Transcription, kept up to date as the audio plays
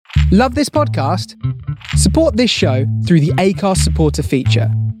Love this podcast? Support this show through the Acast supporter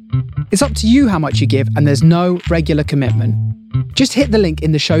feature. It's up to you how much you give, and there's no regular commitment. Just hit the link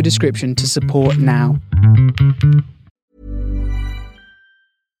in the show description to support now.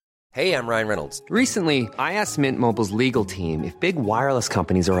 Hey, I'm Ryan Reynolds. Recently, I asked Mint Mobile's legal team if big wireless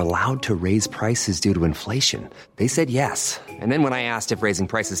companies are allowed to raise prices due to inflation. They said yes. And then when I asked if raising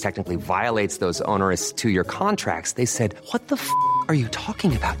prices technically violates those onerous two-year contracts, they said, "What the f*** are you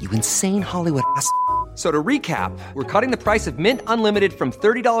talking about, you insane Hollywood ass?" So to recap, we're cutting the price of Mint Unlimited from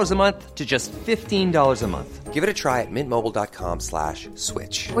 $30 a month to just $15 a month. Give it a try at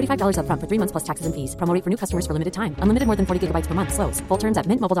mintmobile.com/switch. $45 up front for 3 months plus taxes and fees. Promo rate for new customers for limited time. Unlimited more than 40 gigabytes per month. Slows full terms at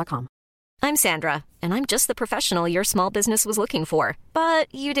mintmobile.com. I'm Sandra, and I'm just the professional your small business was looking for.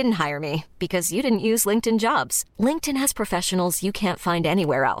 But you didn't hire me because you didn't use LinkedIn Jobs. LinkedIn has professionals you can't find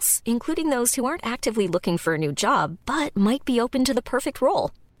anywhere else, including those who aren't actively looking for a new job, but might be open to the perfect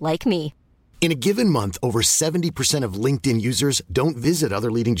role, like me. In a given month, over 70% of LinkedIn users don't visit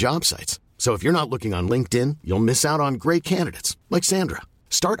other leading job sites. So if you're not looking on LinkedIn, you'll miss out on great candidates like Sandra.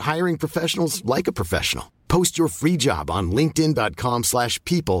 Start hiring professionals like a professional. Post your free job on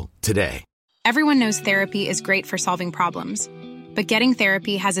linkedin.com/people today. Everyone knows therapy is great for solving problems, but getting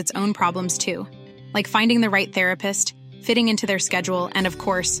therapy has its own problems too, like finding the right therapist, fitting into their schedule, and of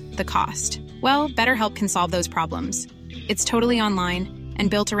course, the cost. Well, BetterHelp can solve those problems. It's totally online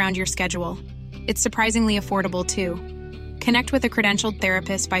and built around your schedule. It's surprisingly affordable too. Connect with a credentialed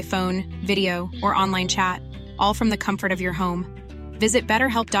therapist by phone, video, or online chat, all from the comfort of your home. Visit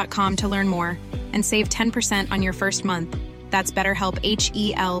BetterHelp.com to learn more and save 10% on your first month. That's BetterHelp,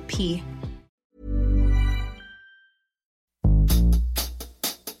 H-E-L-P.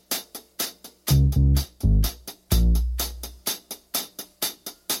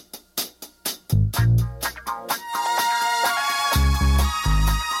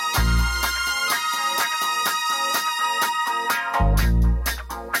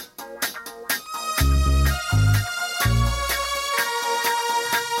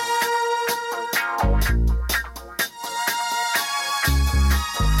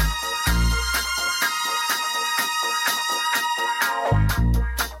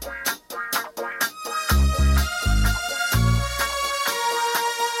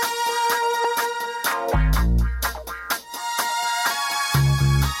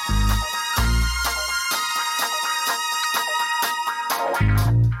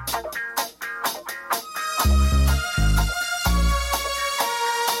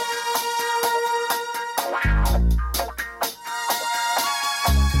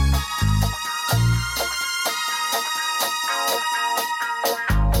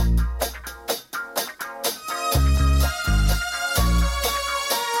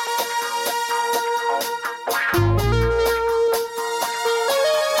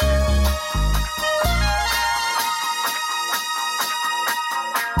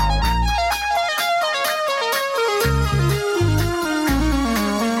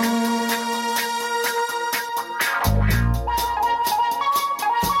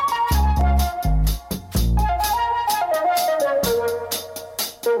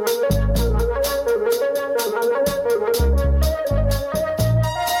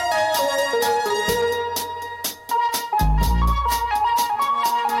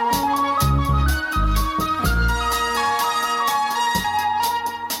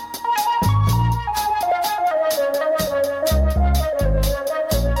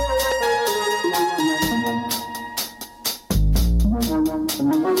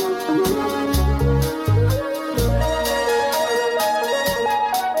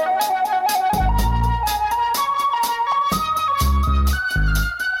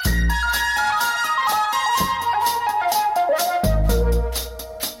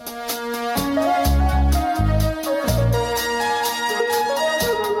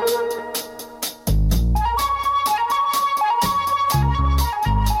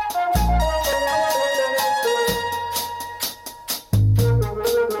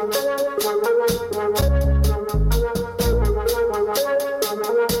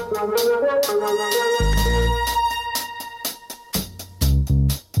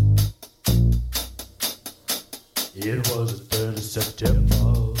 It was the 3rd of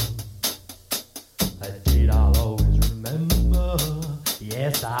September, a date I'll always remember.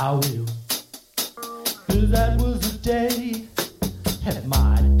 Yes, I will. 'Cause that was the day that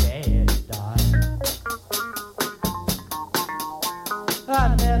my dad died.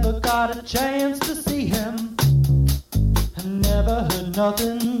 I never got a chance to see him. I never heard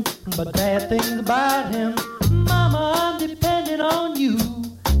nothing but bad things about him. Mama, I'm depending on you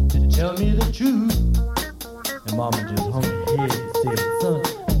to tell me the truth. And Mama just hung her head and said, son,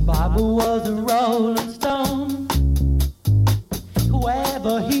 bye Papa was a rolling stone.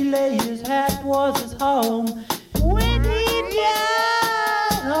 Wherever he lay, his hat was his home. When he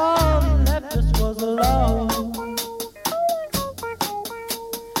died, all he left us was alone.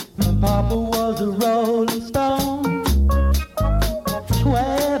 My Papa was a rolling stone.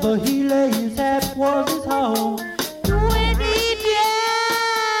 Wherever he lay, his hat was his home. When he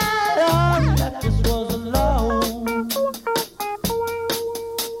died, all he left us was alone.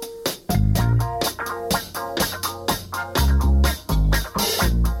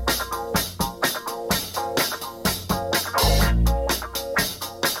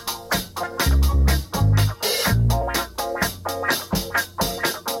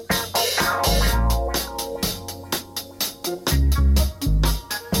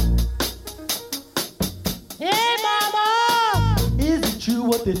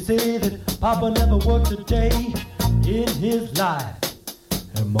 They say that Papa never worked a day in his life.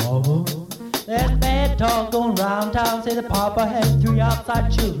 And Mama, there's bad talk going round town. Say that Papa had 3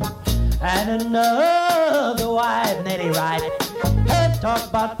 outside children and another wife, and that ain't right. Heard talk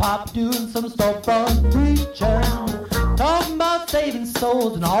about Papa doing some storefront preaching, talking about saving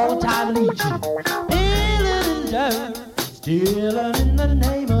souls and all the time leeching, stealing in dirt, stealing in the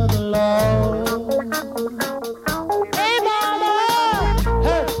name of the Lord.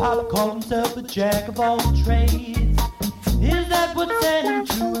 Papa called himself a jack of all trades. Is that what sent him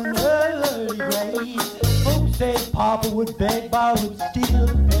to an early grave? Folks say Papa would beg, borrow, would steal,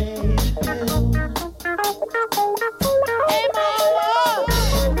 and pay his bills. Hey, Mama!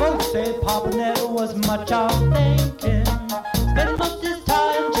 Folks say Papa never was much out thinking. Spent most of his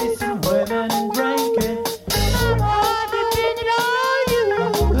time chasing women and drinking. What depended on you?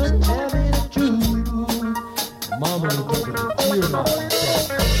 Tell me the truth. Mama would get a tear in my eyes.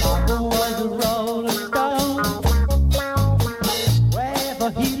 Papa was a rolling stone. Wherever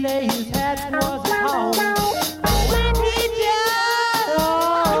he lay, his hat was his home. When he died,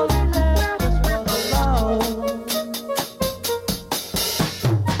 all he left us was alone.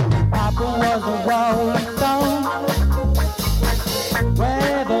 Papa was a rolling stone.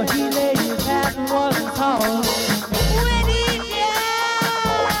 Wherever he lay, his hat was his home. When he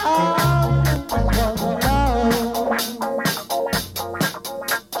died, all he left us was alone.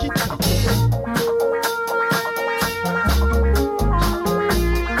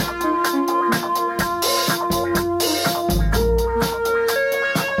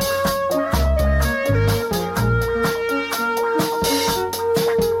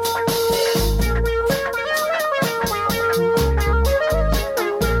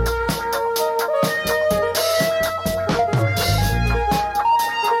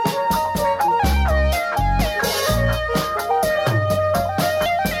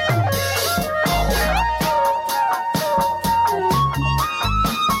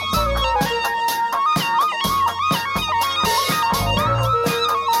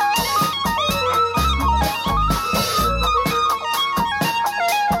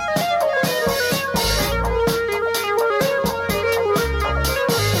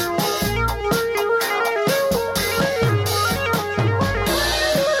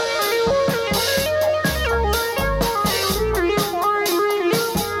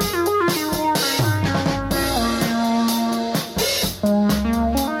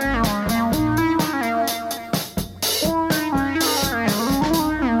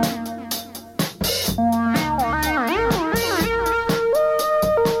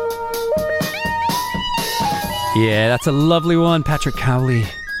 Yeah, that's a lovely one, Patrick Cowley.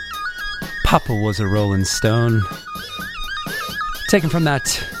 Papa was a Rolling Stone. Taken from that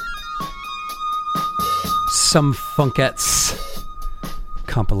Some Funkettes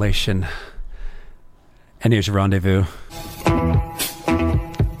compilation. And here's Rendezvous.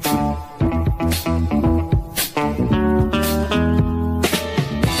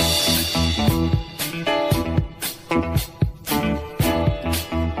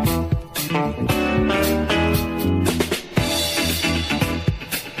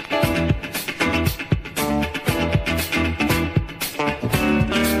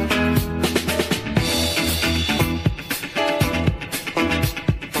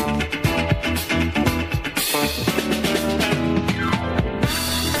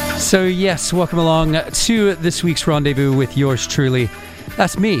 So yes, welcome along to this week's Rendezvous with yours truly.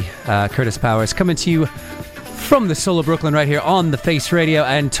 That's me, Kurtis Powers, coming to you from the Soul of Brooklyn right here on The Face Radio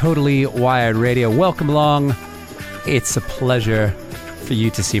and Totally Wired Radio. Welcome along. It's a pleasure for you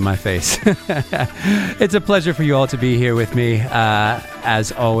to see my face. It's a pleasure for you all to be here with me,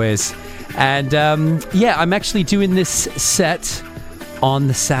 as always. And yeah, I'm actually doing this set on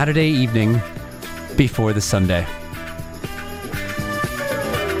the Saturday evening before the Sunday.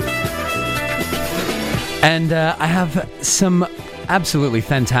 And I have some absolutely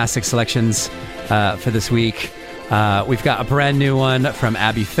fantastic selections for this week. We've got a brand new one from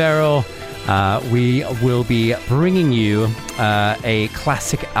Abby Farrell. We will be bringing you a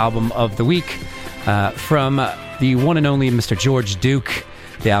classic album of the week from the one and only Mr. George Duke.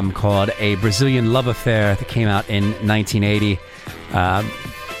 The album called A Brazilian Love Affair that came out in 1980.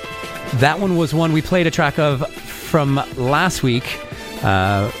 That one was one we played a track of from last week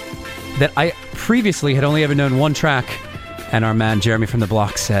that I previously had only ever known one track, and our man Jeremy from the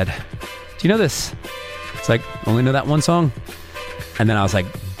Block said, "Do you know this?" It's like, only know that one song? And then I was like,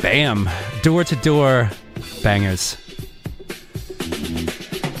 bam, door to door bangers.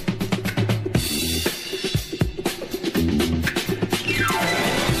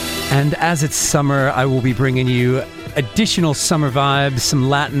 And as it's summer, I will be bringing you additional summer vibes, some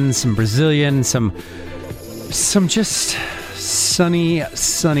Latin, some Brazilian, some just sunny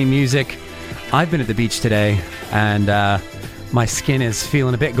music. I've been at the beach today, and my skin is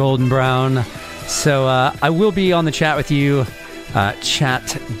feeling a bit golden brown. So I will be on the chat with you,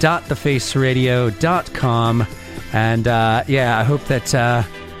 chat.thefaceradio.com. And yeah, I hope that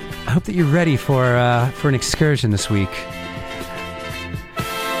you're ready for an excursion this week.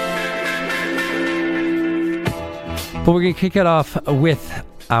 But we're going to kick it off with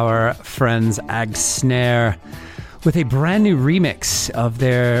our friends Ag Snare with a brand new remix of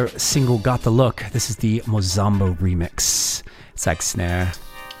their single Got the Look. This is the Mozambo remix. It's Ag Snare.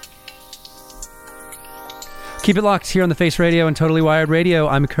 Keep it locked here on The Face Radio and Totally Wired Radio.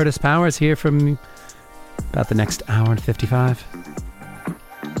 I'm Kurtis Powers here from about the next hour and 55.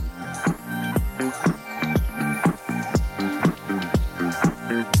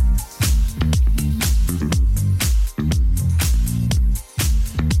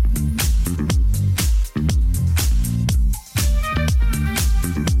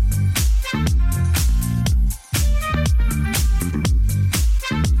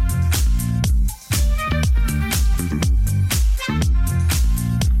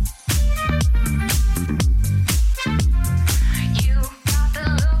 You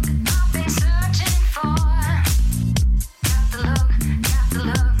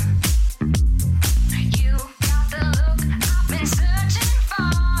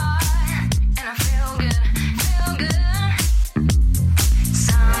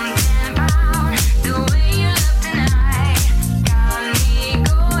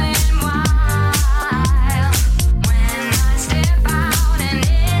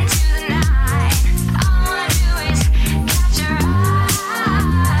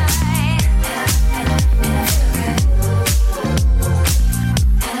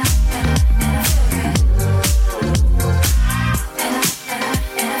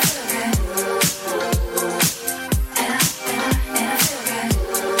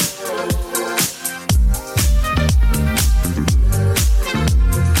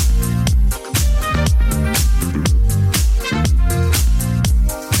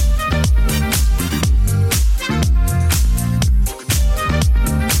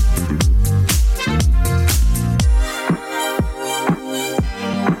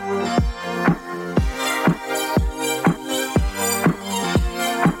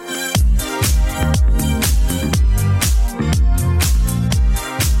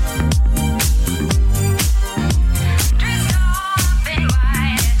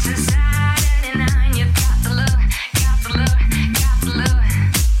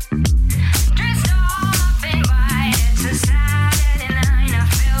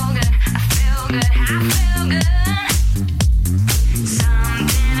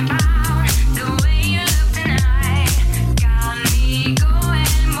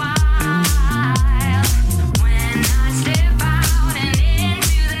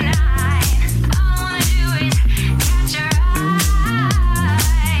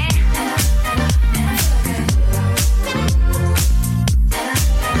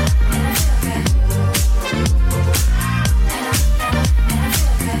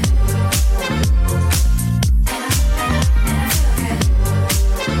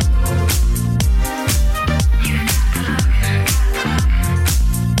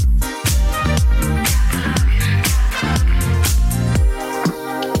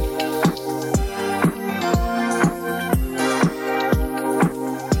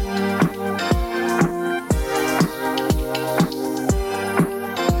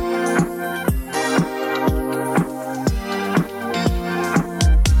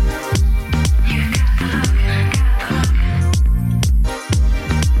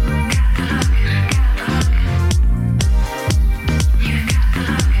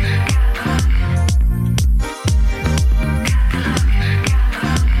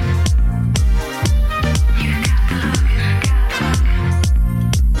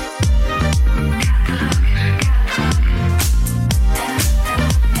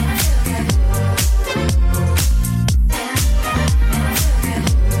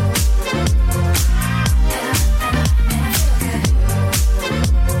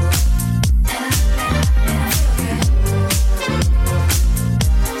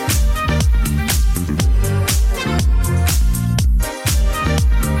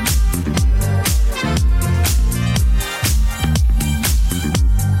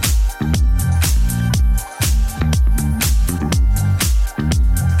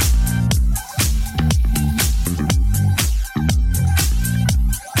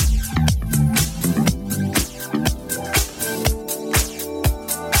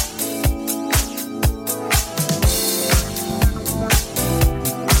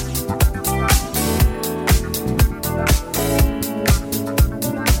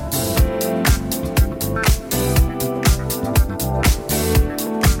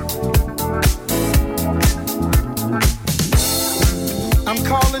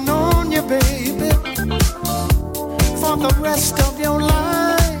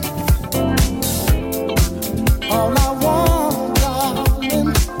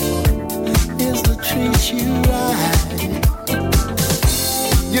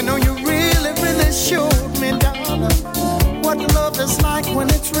when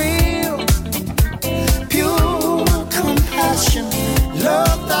it's real, pure compassion,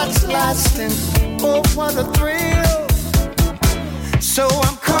 love that's lasting. Oh, what a thrill. So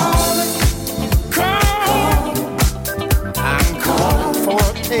I'm calling, I'm calling for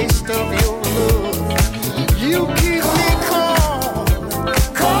a taste of your love. You keep me calling,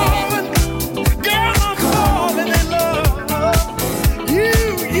 girl, I'm falling in love. You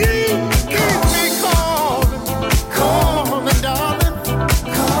keep me calling, darling,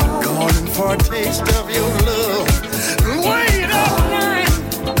 calling for a taste of your love. Wait up, man,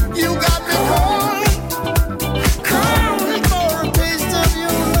 you got me calling for a taste of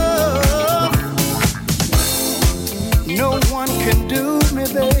your love. No one can do me,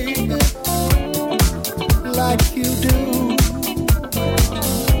 baby, like you do.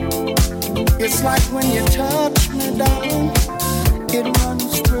 It's like when you touch me, darling, it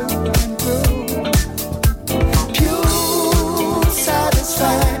runs through and through. Pure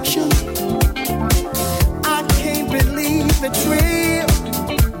satisfaction, I can't believe it's real.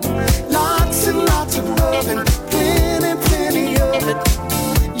 Lots and lots of love and plenty of it.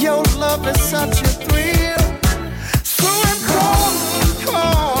 Your love is such a thrill. So I'm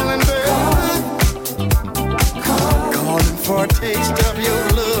calling, baby, calling for a taste of your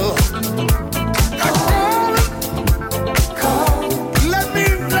love. I'm calling, let me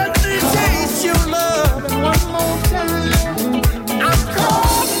taste your love and one more time. I'm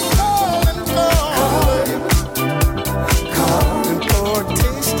calling for a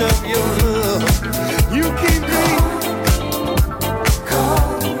taste of your love. You keep me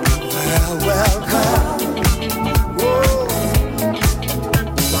well. Whoa.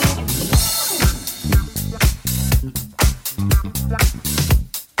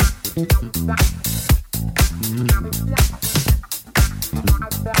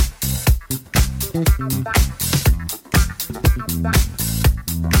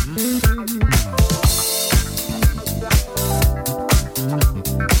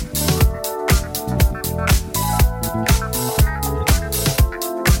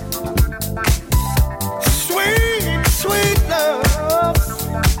 Sweet love.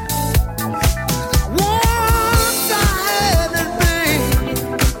 Once I had it, babe,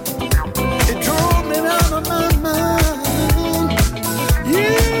 it drove me out of my mind.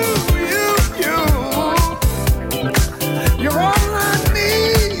 You're all I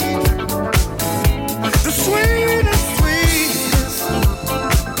need. The sweetest.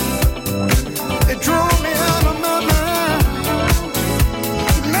 It drove me out of my mind.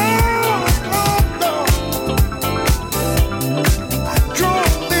 No.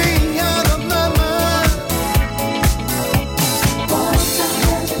 Drove me out of my mind.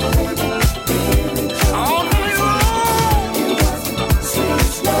 All night long.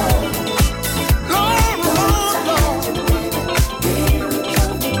 Long.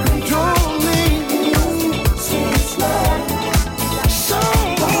 Drove me so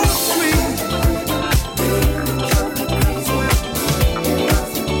sweet.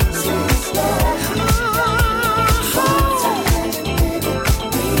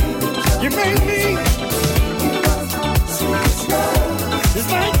 You made me. It's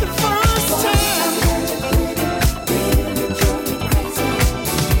like the first time.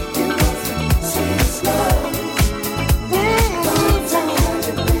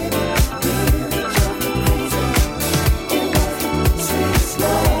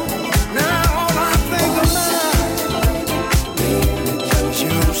 Now all I think about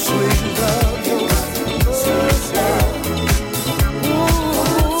your sweet love, your sweet love.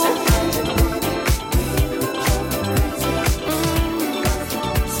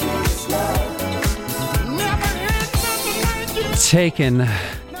 Taken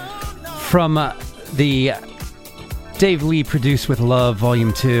from the Dave Lee Produced with Love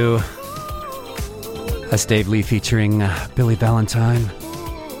Volume 2. That's Dave Lee featuring Billy Valentine.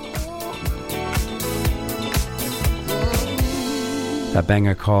 That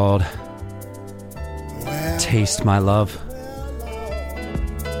banger called Taste My Love.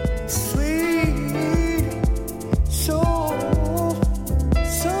 Sweet, so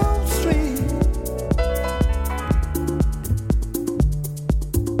sweet.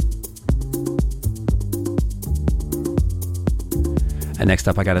 And next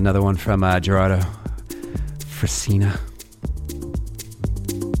up, I got another one from Gerardo Frisina.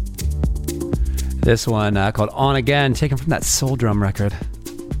 This one called On Again, taken from that Soul Drum record.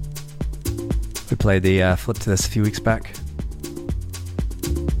 We played the flip to this a few weeks back.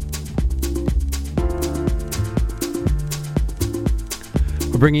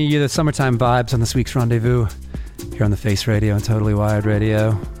 We're bringing you the summertime vibes on this week's Rendezvous here on the Face Radio and Totally Wired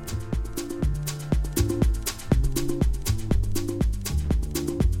Radio.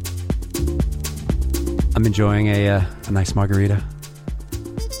 I'm enjoying a nice margarita.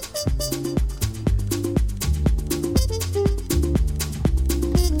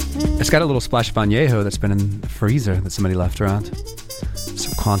 It's got a little splash of añejo that's been in the freezer that somebody left around.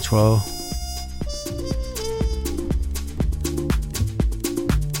 Some Cointreau.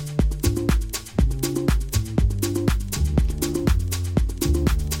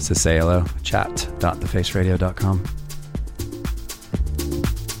 So say hello, chat.thefaceradio.com.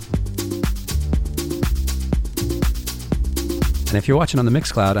 And if you're watching on the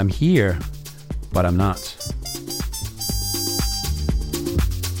Mixcloud, I'm here, but I'm not.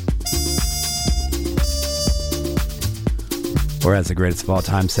 Or as the greatest of all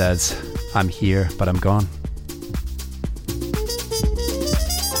time says, I'm here, but I'm gone.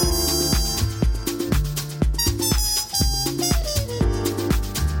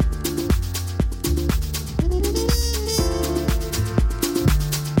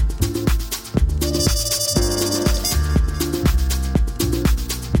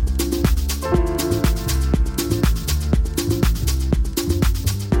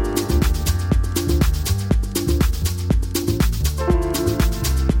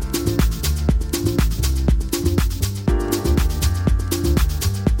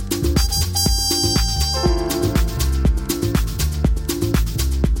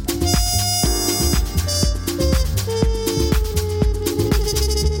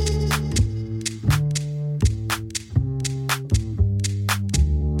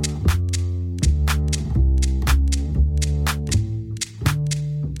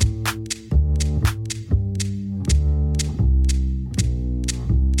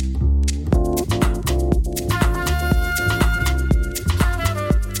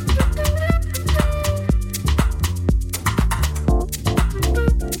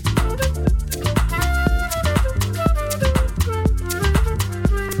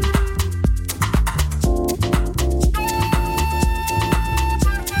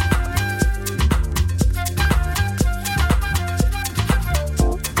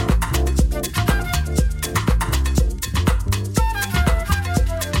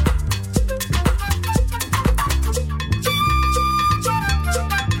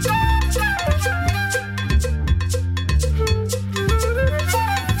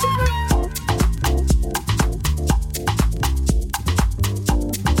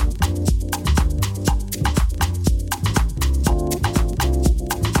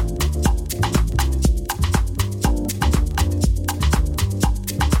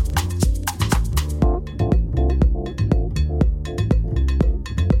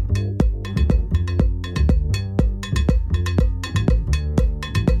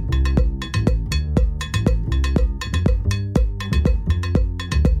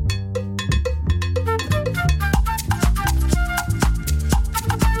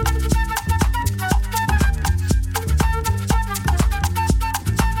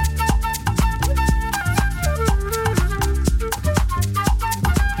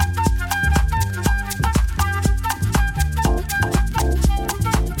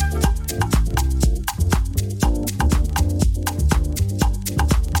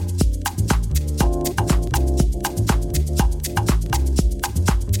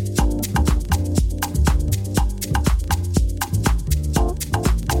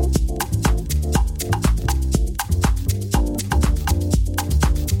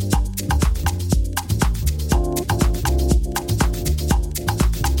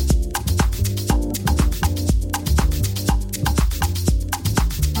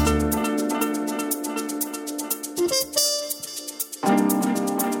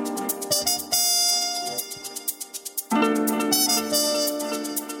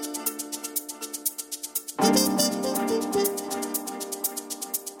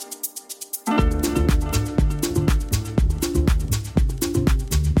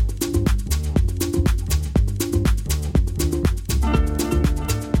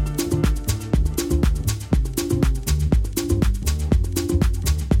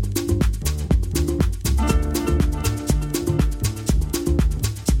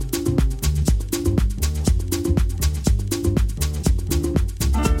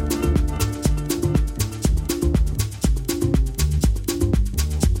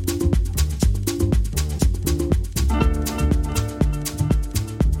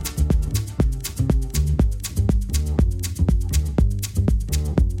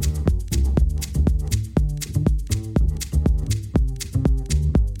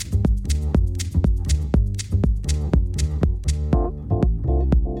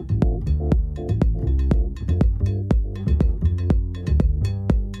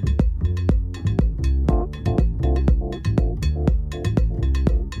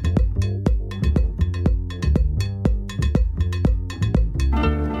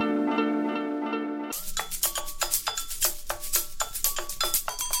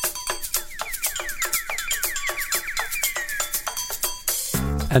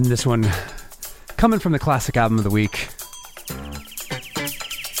 And this one coming from the classic album of the week.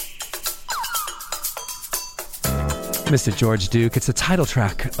 Mr. George Duke. It's the title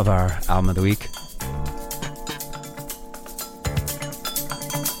track of our album of the week.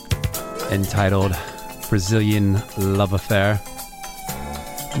 Entitled Brazilian Love Affair.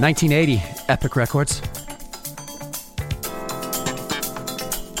 1980, Epic Records.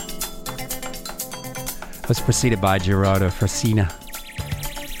 Was preceded by Gerardo Frasina.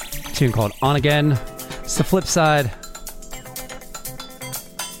 A tune called On Again. It's the flip side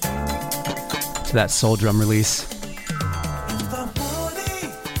to that soul drum release.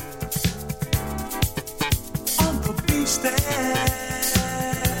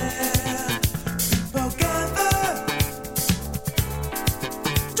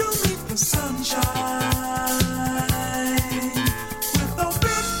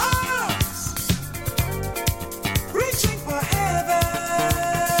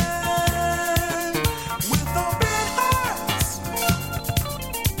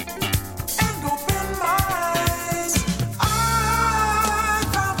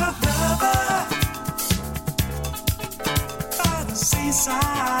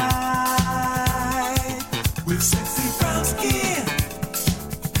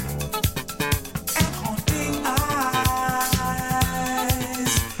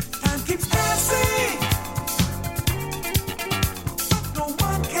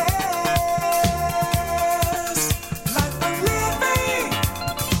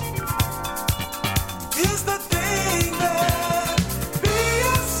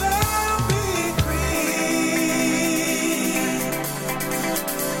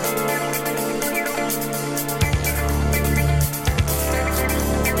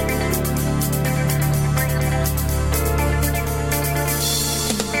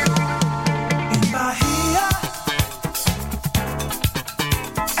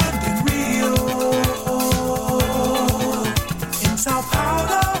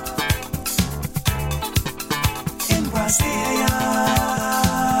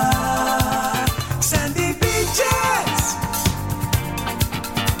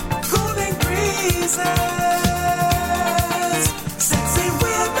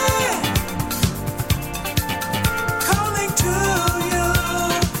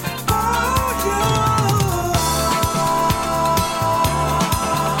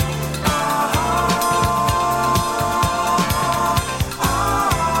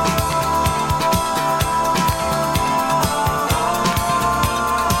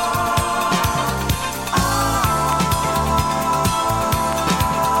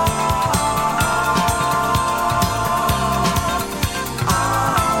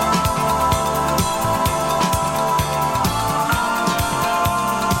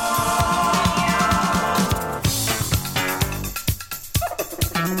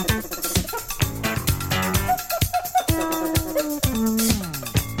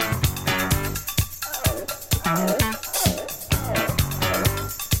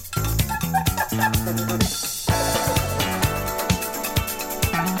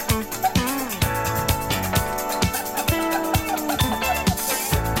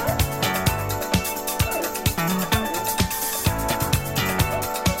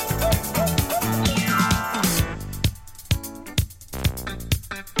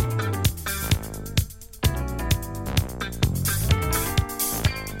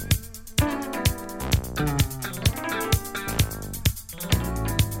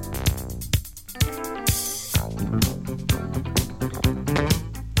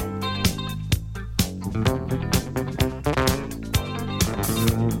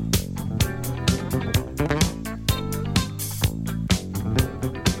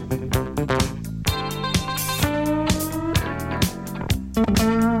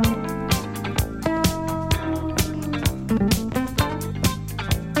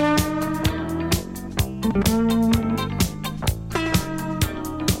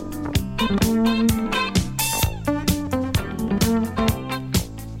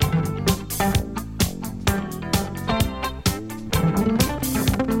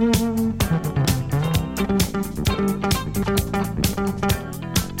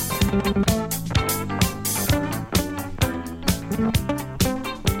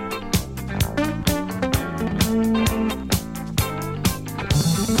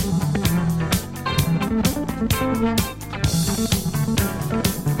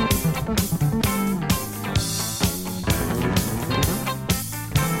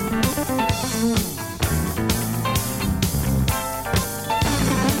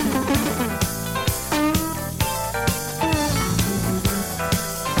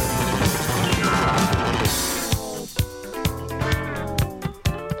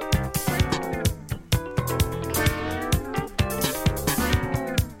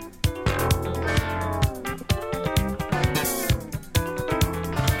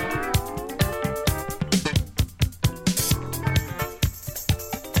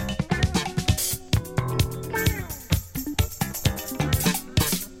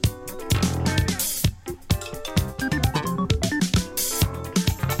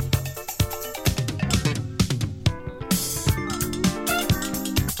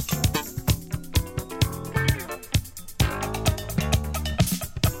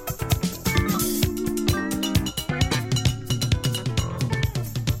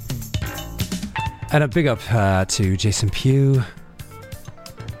 And a big up to Jason Pugh.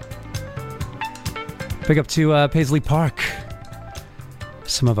 Big up to Paisley Park.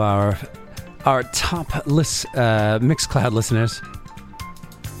 Some of our top Mixcloud listeners.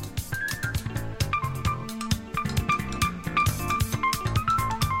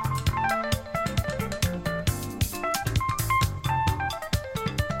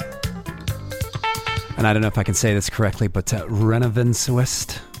 And I don't know if I can say this correctly, but Rendezvous.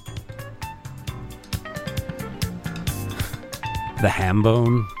 The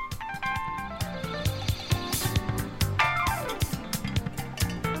Hambone.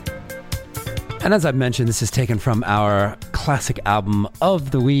 And as I've mentioned, this is taken from our classic album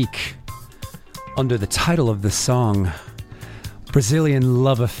of the week under the title of the song, Brazilian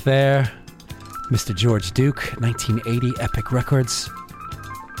Love Affair, Mr. George Duke, 1980, Epic Records.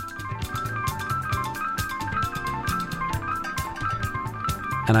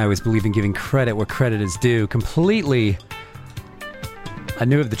 And I always believe in giving credit where credit is due. Completely, I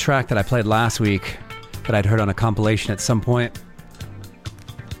knew of the track that I played last week that I'd heard on a compilation at some point.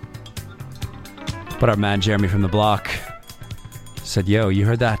 But our man Jeremy from the block said, yo, you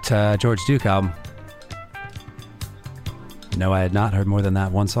heard that George Duke album? No, I had not heard more than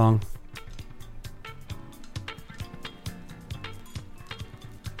that one song.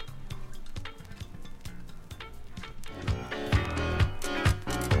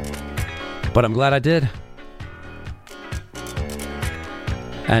 But I'm glad I did.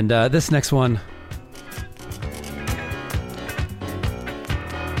 And this next one,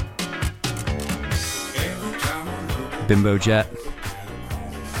 Bimbo Jet.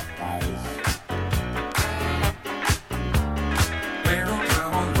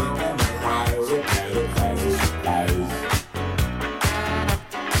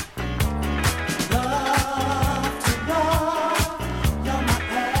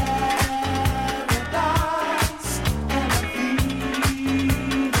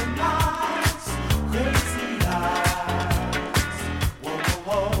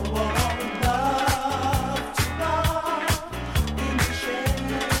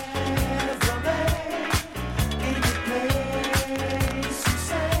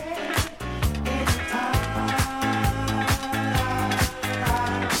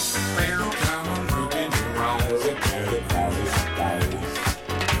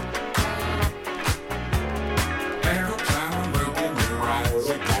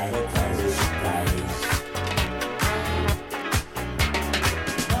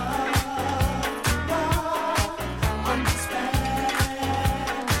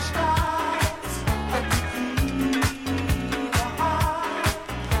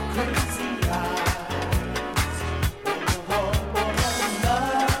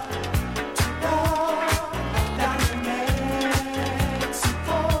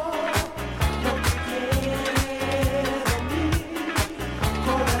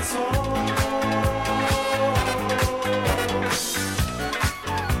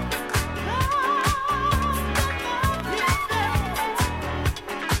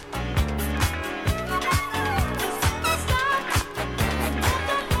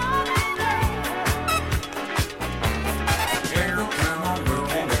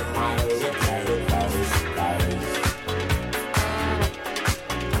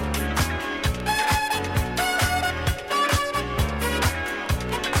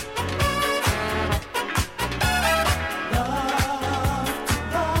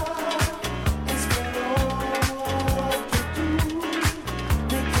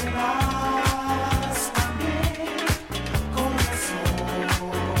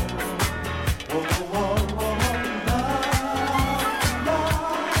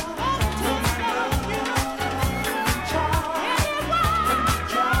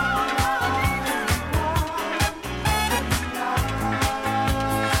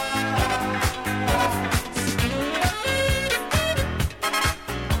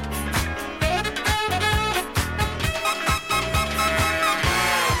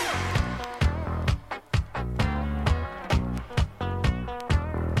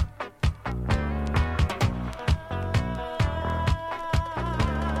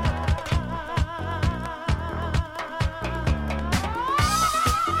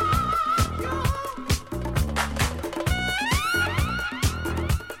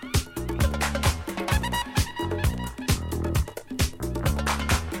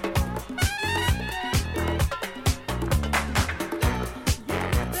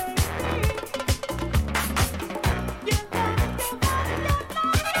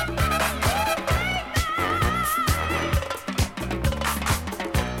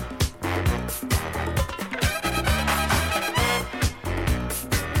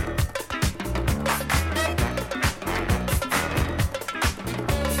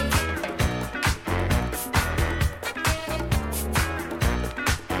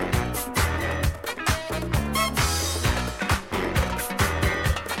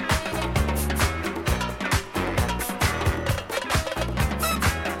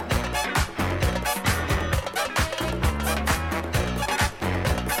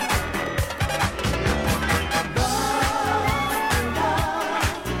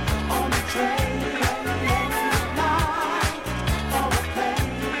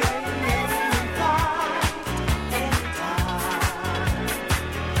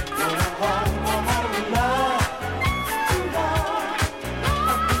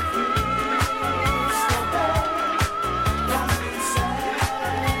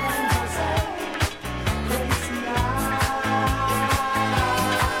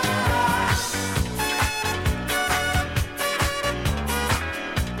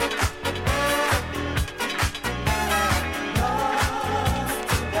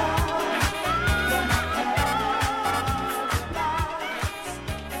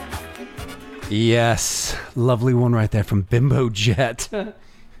 Yes, lovely one right there from Bimbo Jet.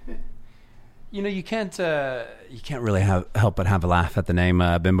 You know, you can't really help but have a laugh at the name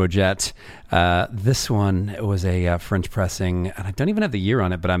Bimbo Jet. This one was a French pressing, and I don't even have the year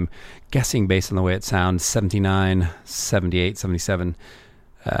on it, but I'm guessing based on the way it sounds, 79, 78, 77.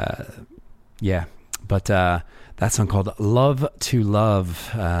 Yeah, but that song called Love to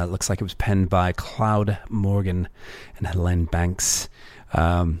Love looks like it was penned by Claude Morgan and Helene Banks.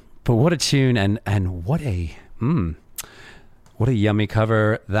 But what a tune, and what a yummy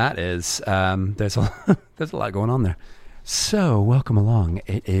cover that is. There's a lot going on there. So welcome along.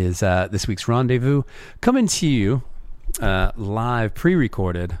 It is this week's Rendezvous coming to you live,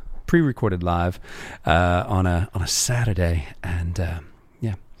 pre-recorded live on a Saturday, and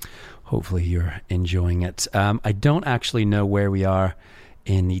yeah, hopefully you're enjoying it. I don't actually know where we are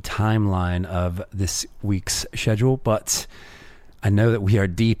in the timeline of this week's schedule, but I know that we are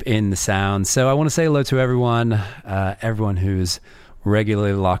deep in the sound. So I want to say hello to everyone who's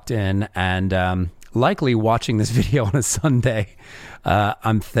regularly locked in and likely watching this video on a Sunday.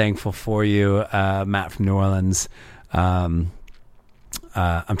 I'm thankful for you, Matt from New Orleans. I'm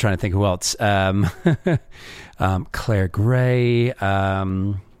trying to think who else. Claire Gray,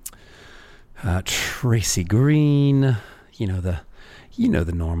 Tracy Green. You know the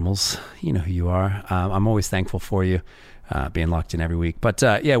normals. You know who you are. I'm always thankful for you. Being locked in every week. But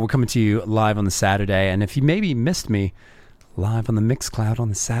yeah, we're coming to you live on the Saturday. And if you maybe missed me live on the Mixcloud on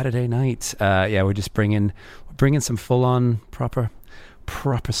the Saturday night, yeah, we're just bringing some full-on proper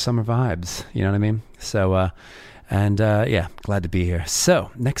summer vibes. You know what I mean? So, yeah, glad to be here.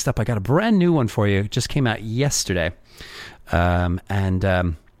 So next up, I got a brand new one for you. It just came out yesterday. This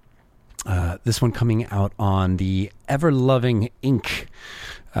one coming out on the Ever-Loving Inc.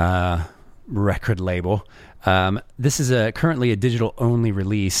 Record label. This is currently a digital-only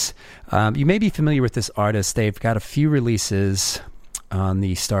release. You may be familiar with this artist. They've got a few releases on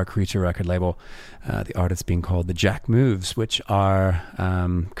the Star Creature record label. The artist being called the Jack Moves, which are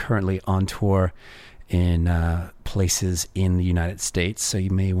currently on tour in places in the United States. So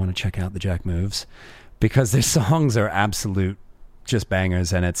you may want to check out the Jack Moves because their songs are absolute just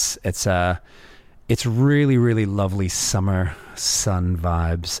bangers, and it's really, really lovely summer sun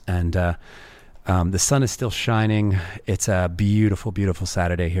vibes, and the sun is still shining. It's a beautiful, beautiful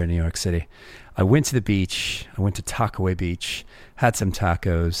Saturday here in New York City. I went to the beach. I went to Talkaway Beach, had some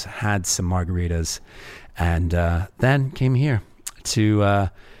tacos, had some margaritas, and then came here to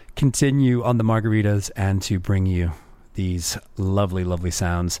continue on the margaritas and to bring you these lovely, lovely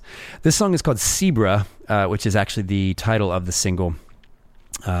sounds. This song is called Zebra, which is actually the title of the single.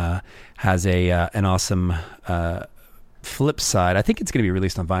 Has an awesome flip side. I think it's going to be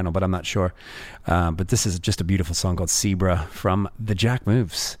released on vinyl, but I'm not sure. But this is just a beautiful song called Zebra from the Jack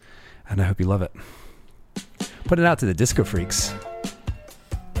Moves, and I hope you love it. Put it out to the disco freaks.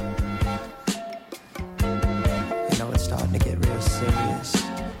 You know, it's starting to get real serious.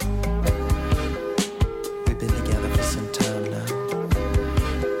 We've been together for some time now,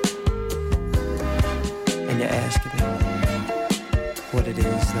 and you're asking me what it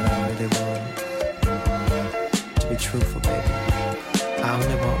is that I really want. Be truthful, baby. I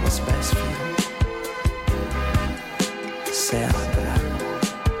only want what's best for you. Say out loud.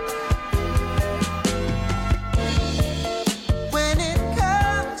 When it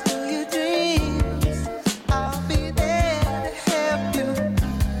comes to your dreams, I'll be there to help you.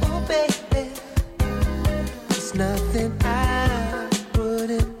 Oh, baby, there's nothing I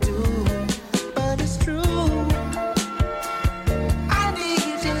wouldn't do, but it's true.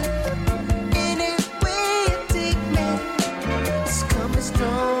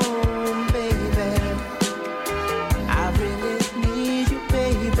 Strong, baby. I really need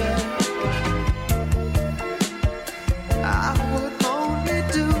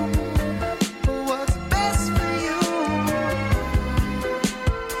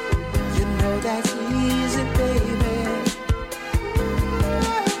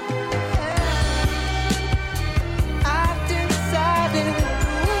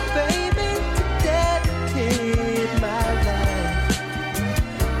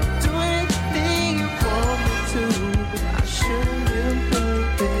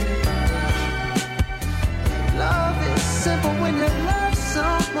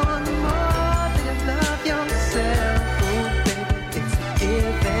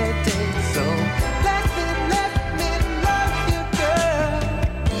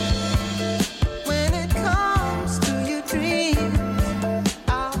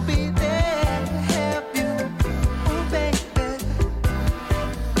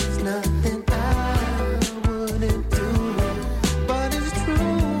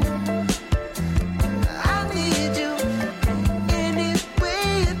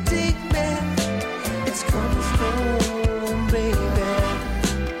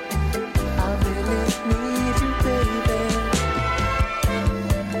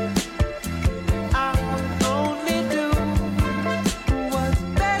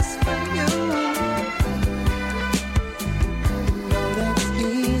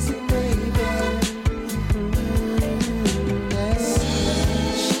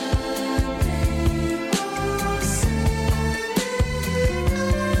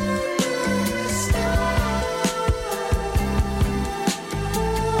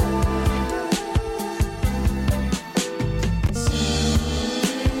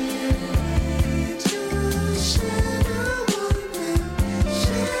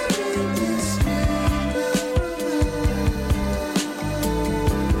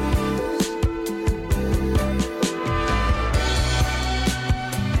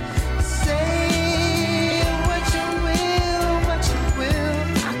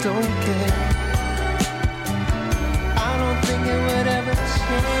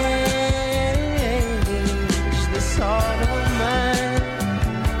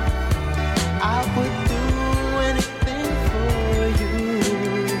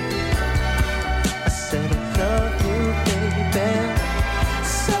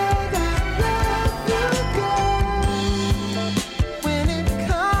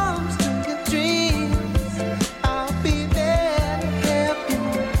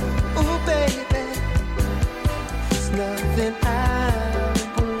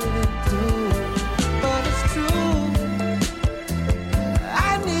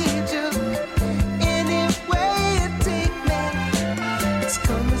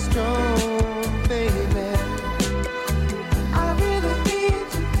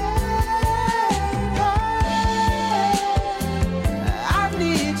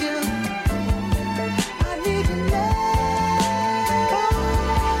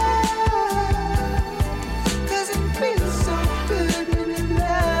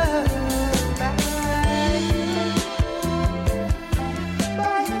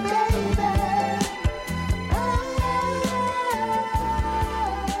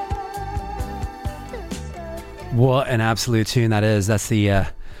What an absolute tune that is. That's the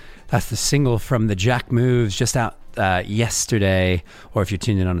single from the Jack Moves, just out yesterday, or if you're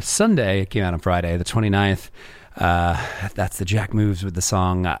tuned in on a Sunday, it came out on Friday, the 29th. That's the Jack Moves with the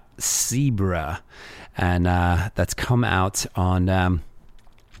song Zebra, and that's come out on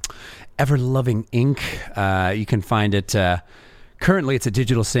Ever Loving Inc. You can find it. Currently, it's a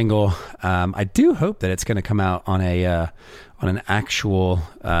digital single. I do hope that it's going to come out on an actual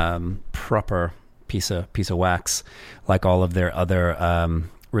proper piece of wax, like all of their other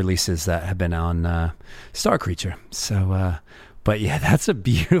releases that have been on Star Creature. So, but yeah, that's a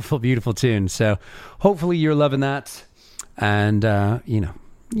beautiful, beautiful tune. So, hopefully, you're loving that, and you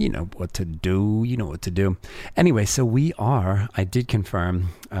know what to do. You know what to do. Anyway, so I did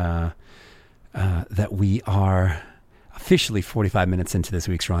confirm that we are officially 45 minutes into this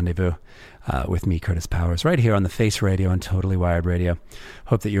week's Rendezvous with me, Kurtis Powers, right here on the Face Radio and Totally Wired Radio.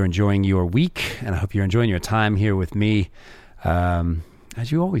 Hope that you're enjoying your week, and I hope you're enjoying your time here with me,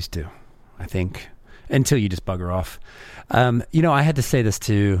 as you always do, I think, until you just bugger off. I had to say this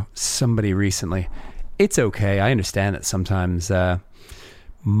to somebody recently. It's okay. I understand that sometimes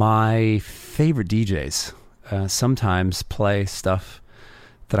my favorite DJs sometimes play stuff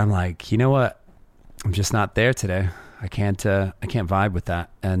that I'm like, you know what? I'm just not there today. I can't vibe with that,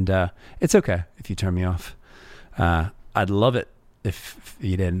 and it's okay if you turn me off. I'd love it if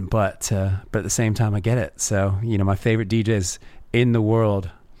you didn't, but at the same time, I get it. So my favorite DJs in the world,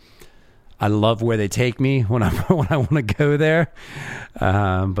 I love where they take me when I want to go there.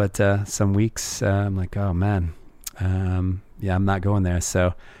 But some weeks I'm like, oh man, I'm not going there.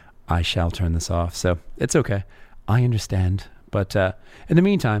 So I shall turn this off. So it's okay. I understand. But in the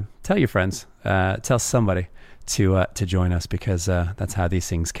meantime, tell your friends, tell somebody to join us, because that's how these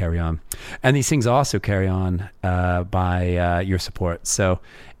things carry on. And these things also carry on by your support. So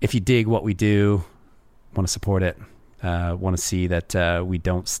if you dig what we do, want to support it, want to see that we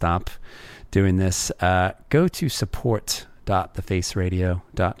don't stop doing this, go to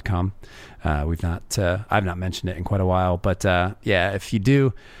support.thefaceradio.com. I've not mentioned it in quite a while, but if you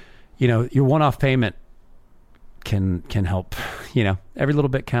do, your one-off payment can help. Every little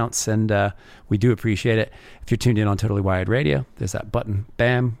bit counts, and we do appreciate it. If you're tuned in on Totally Wired Radio, there's that button,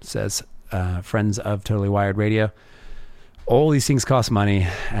 bam, says Friends of Totally Wired Radio. All these things cost money,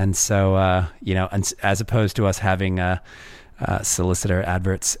 and so and as opposed to us having solicitor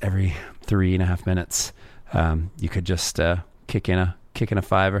adverts every 3.5 minutes, you could just kick in a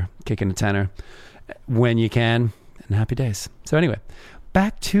 $5, kick in a $10 when you can, and happy days. So anyway,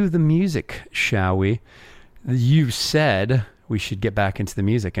 back to the music, shall we? You said we should get back into the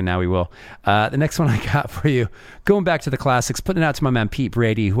music, and now we will. The next one I got for you, going back to the classics, putting it out to my man Pete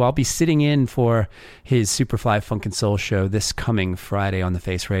Brady, who I'll be sitting in for his Superfly Funk and Soul show this coming Friday on the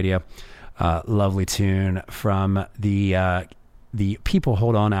Face Radio. Lovely tune from the People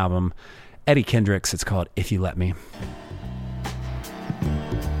Hold On album, Eddie Kendricks. It's called If You Let Me.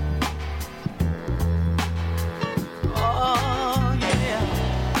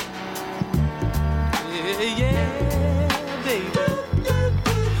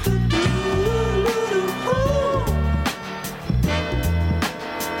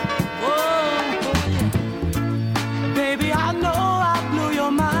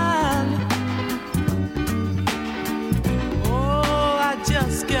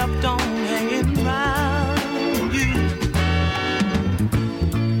 Kept on hanging around you.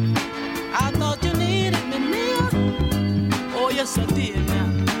 I thought you needed me near. Oh yes I did now.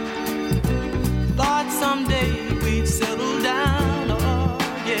 Thought someday we'd settle down. Oh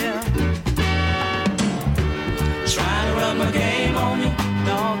yeah. Trying to run my game on you.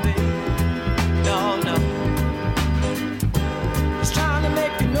 No baby, no. Just trying to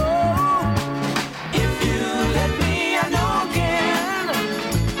make you know.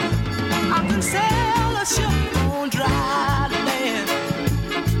 Sail a ship on dry land.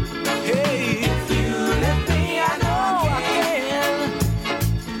 Hey, if you let me, I know I can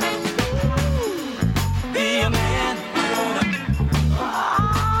be a man.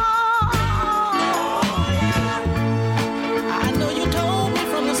 I know you told me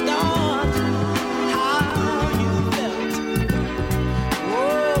from the start how you felt.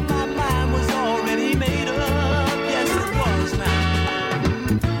 Oh, my mind was already made up. Yes, it was now.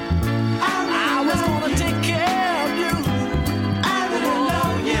 Take care of you. I didn't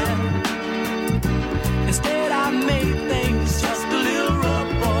know you. Instead, I made things just a little rough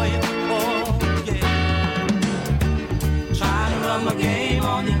for you. Oh, yeah. Trying to run my game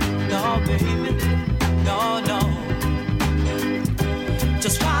on you. No, baby. No.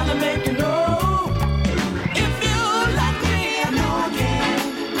 Just trying to make you know. If you let me, I know I can.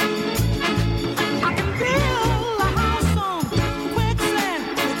 I can feel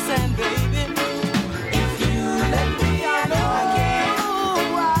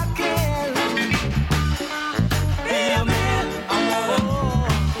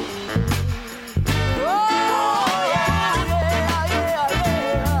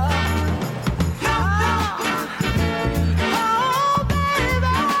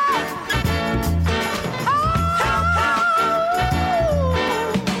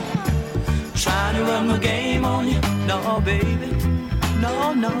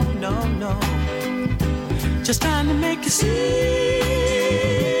no, no, no, no. Just trying to make you see.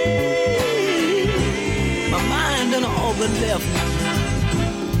 My mind done all but left me.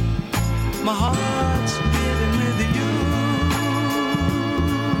 My heart's living with you.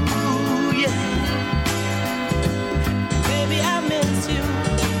 Yeah. Baby, I miss you.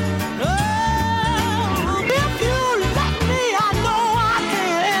 Oh, if you let me, I know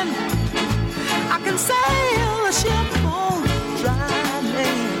I can sail a ship on dry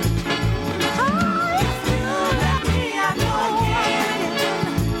land. Oh, if you let me, I know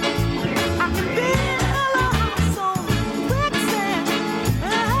I can build a house on quicksand.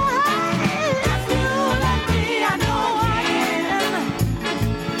 If you let me, I know I can.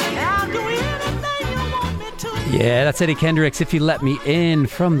 I'll do anything you want me to. Yeah, that's Eddie Kendricks, If You Let Me In,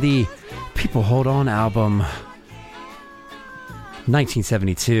 from the People Hold On album,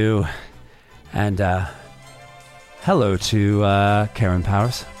 1972. And hello to Karen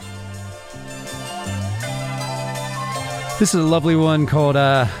Powers. This is a lovely one called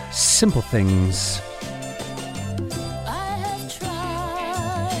Simple Things. I have tried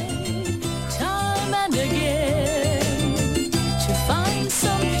time and again to find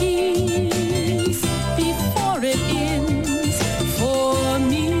some peace before it ends for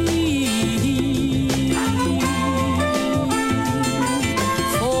me.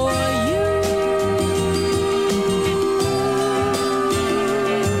 For you.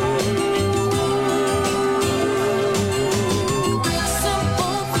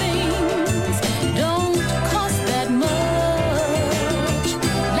 Simple things don't cost that much.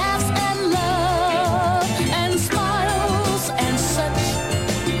 Laughs and love and smiles and such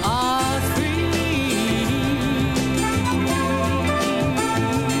are free.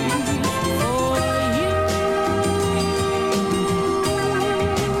 For you.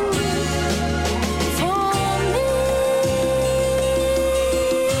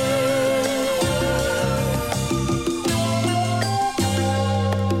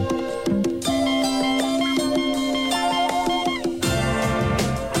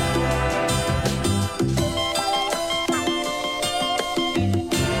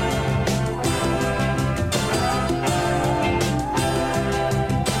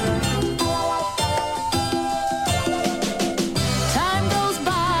 Time goes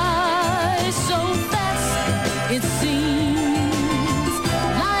by so fast, it seems.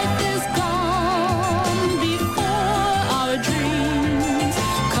 Life is gone before our dreams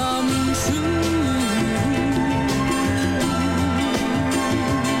come true.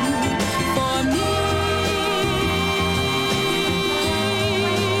 For me,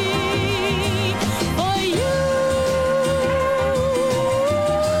 for you.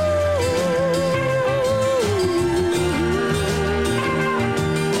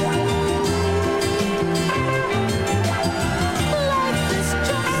 Life is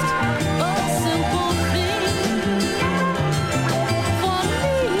just a simple thing for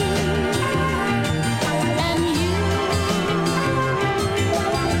me and you.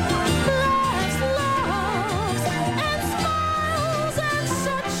 Life's loves and smiles and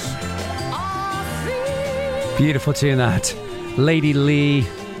such are free. Beautiful tune, that. Lady Lee,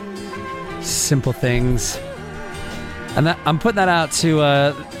 Simple Things. And that, I'm putting that out to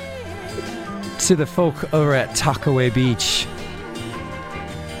the folk over at Talkaway Beach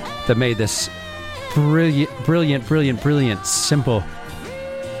that made this brilliant, simple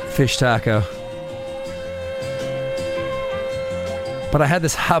fish taco. But I had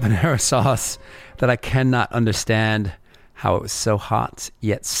this habanero sauce that I cannot understand how it was so hot,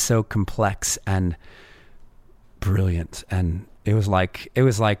 yet so complex and brilliant. And it was like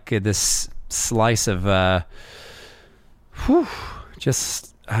this slice of,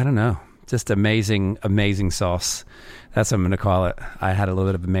 just, I don't know, just amazing sauce. That's what I'm going to call it. I had a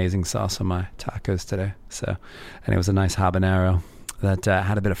little bit of amazing sauce on my tacos today. So, and it was a nice habanero that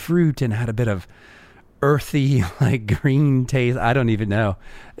had a bit of fruit and had a bit of earthy, like green taste. I don't even know.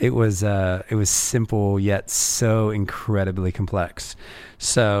 It was simple yet so incredibly complex.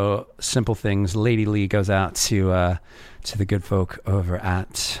 So Simple Things. Lady Lee goes out to the good folk over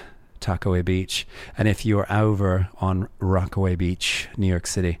at Talkaway Beach. And if you are over on Rockaway Beach, New York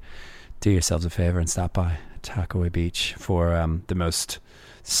City, do yourselves a favor and stop by Talkaway Beach for the most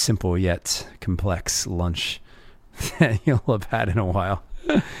simple yet complex lunch that you'll have had in a while.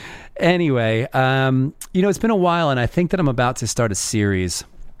 Anyway, it's been a while, and I think that I'm about to start a series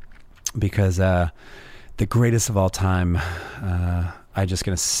because the greatest of all time, I'm just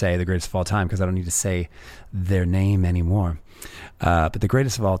going to say the greatest of all time because I don't need to say their name anymore. But the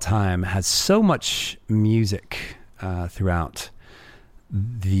greatest of all time has so much music throughout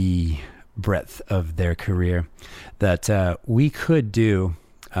the breadth of their career that we could do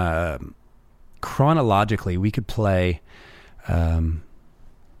chronologically, we could play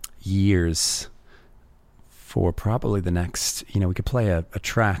years for probably the next, we could play a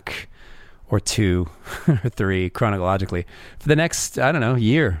track or two or three chronologically for the next, I don't know,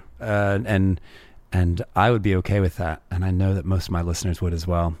 year. And I would be okay with that. And I know that most of my listeners would as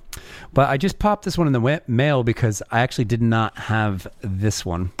well. But I just popped this one in the mail because I actually did not have this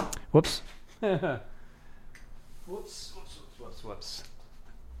one. Whoops. Whoops.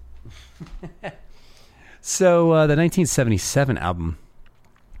 So the 1977 album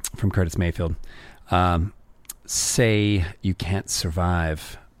from Curtis Mayfield, Say You Can't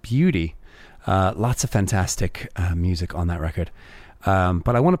Survive. Beauty. Lots of fantastic music on that record.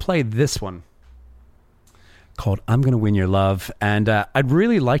 But I want to play this one called I'm Gonna Win Your Love. And I'd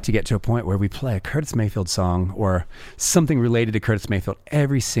really like to get to a point where we play a Curtis Mayfield song or something related to Curtis Mayfield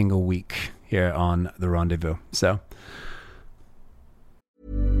every single week here on The Rendezvous. So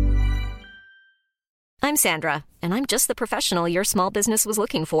I'm Sandra, and I'm just the professional your small business was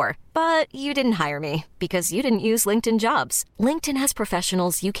looking for. But you didn't hire me because you didn't use LinkedIn Jobs. LinkedIn has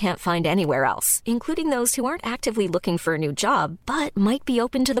professionals you can't find anywhere else, including those who aren't actively looking for a new job, but might be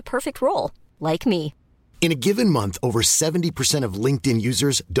open to the perfect role, like me. In a given month, over 70% of LinkedIn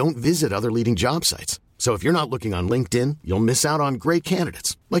users don't visit other leading job sites. So if you're not looking on LinkedIn, you'll miss out on great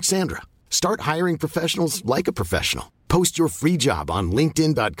candidates like Sandra. Start hiring professionals like a professional. Post your free job on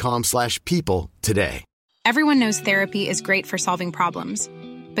linkedin.com/people today. Everyone knows therapy is great for solving problems,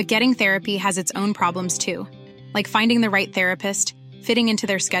 but getting therapy has its own problems too, like finding the right therapist, fitting into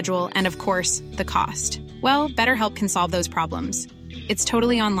their schedule, and of course, the cost. Well, BetterHelp can solve those problems. It's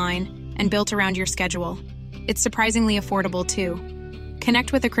totally online and built around your schedule. It's surprisingly affordable too.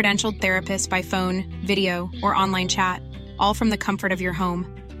 Connect with a credentialed therapist by phone, video, or online chat, all from the comfort of your home.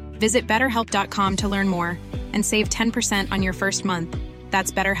 Visit BetterHelp.com to learn more and save 10% on your first month.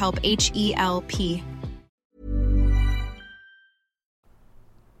 That's BetterHelp, H-E-L-P.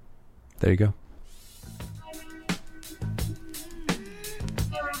 there you go.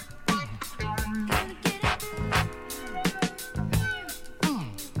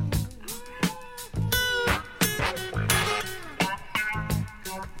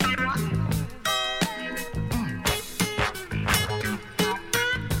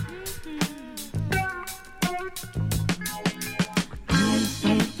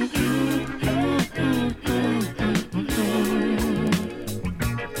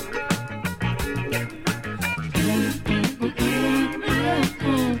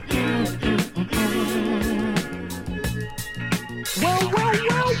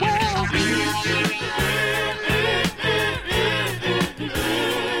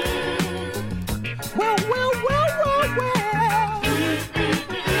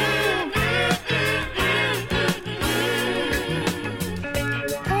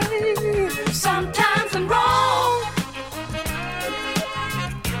 Sometimes I'm wrong,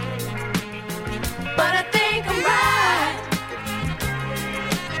 but I think I'm right.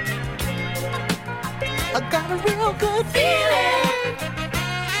 I got a real good feeling.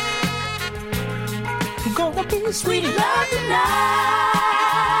 Gonna be sweet love tonight.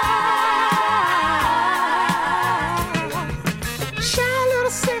 Shy little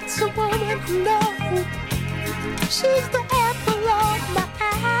sexy woman, no, she's the apple of my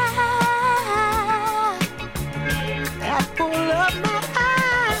eye. Apple of my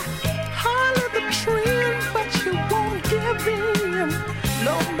eye. Hardly the trend, but you won't give in.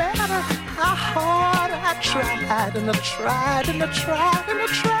 No matter how hard I tried and I tried and I tried and I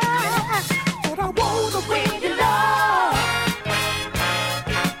tried. But I wanna win your love.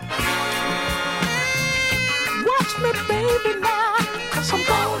 Watch me, baby, now, 'cause I'm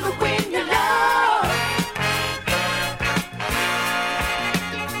gonna win your love.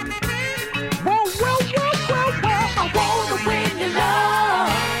 Whoa, whoa, whoa, whoa, whoa, I wanna win your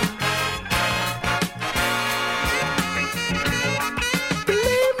love.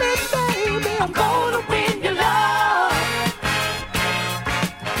 Believe me, baby, I'm gonna win your love.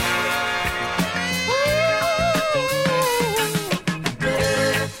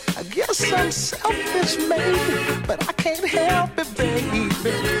 I guess I'm selfish, maybe, but I can't help it, baby.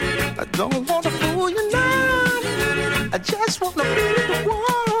 I don't want to fool you now. I just want to be the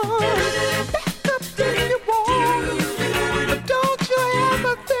one. Back up till you want. But don't you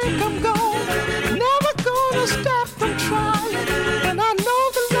ever think I'm never gonna stop from trying. And I know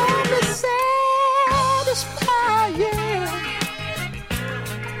the love is satisfying.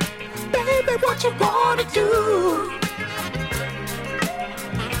 Baby, what you wanna do?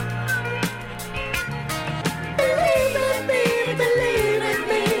 Believe in me, believe in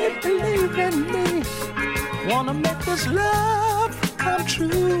me, believe in me. Wanna make this love come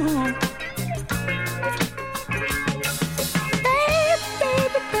true.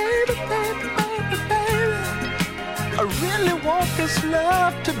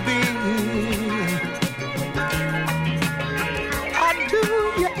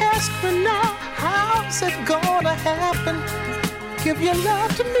 ask me now, how's it gonna happen? Give your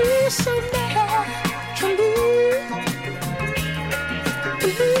love to me so naturally.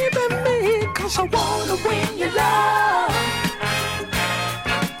 Believe in me, 'cause I wanna win your love.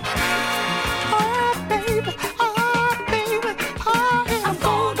 Oh, baby, oh, baby, oh, yeah. I'm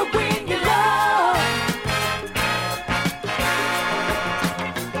gonna win your love.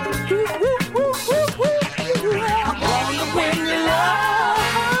 Ooh, ooh, ooh, ooh, ooh, yeah. I'm gonna win your love.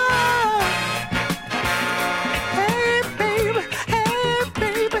 Hey, baby,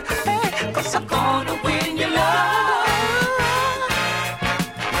 hey, 'cause I'm gonna win your love.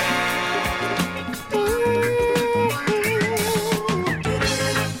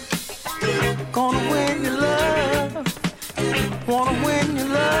 Gonna win your love. Wanna win your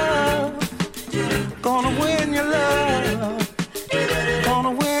love. Gonna win your love.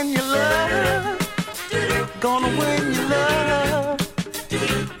 Gonna win your love. Gonna win your love.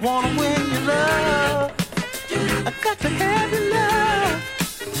 Wanna win your love. I got to have your love.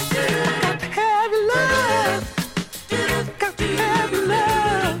 I got to have your love. Got to have your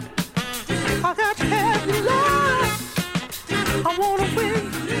love. I got to have your love. I wanna win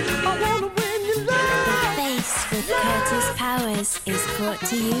your love. Face with Kurtis Powers is brought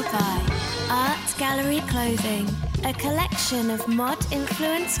to you by Art Gallery Clothing, a collection of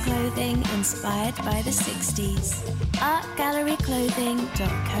mod-influenced clothing inspired by the 60s.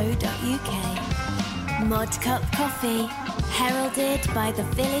 artgalleryclothing.co.uk. Mod Cup Coffee, heralded by the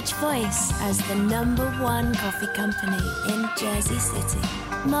Village Voice as the #1 coffee company in Jersey City.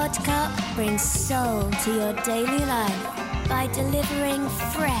 Mod Cup brings soul to your daily life by delivering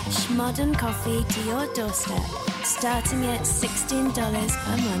fresh modern coffee to your doorstep, starting at $16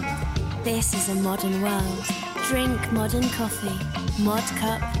 per month. This is a modern world. Drink modern coffee.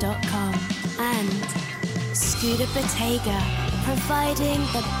 modcup.com. And Scooter Bottega, providing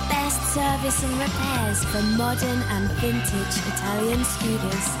the best service and repairs for modern and vintage Italian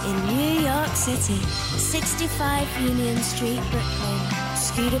scooters in New York City. 65 Union Street, Brooklyn.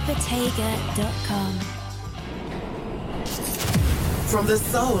 scooterbottega.com. From the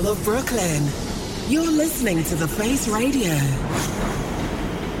soul of Brooklyn, you're listening to The Face Radio.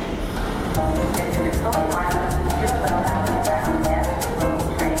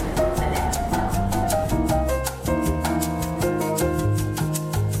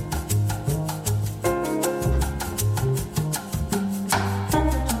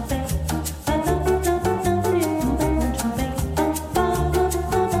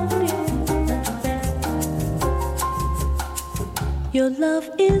 Your love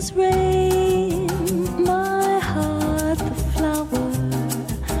is rain, my heart the flower.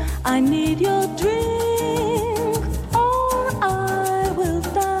 I need your drink or I will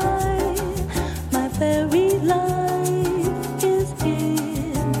die. My very life is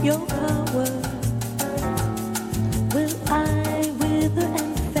in your power. Will I wither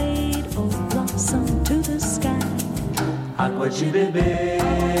and fade or blossom to the sky? Acqua-ci bebè,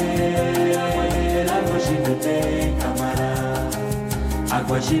 acqua-ci bebè, camara.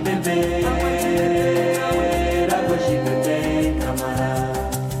 Acqua-ci bebè, acqua-ci bebè, camara.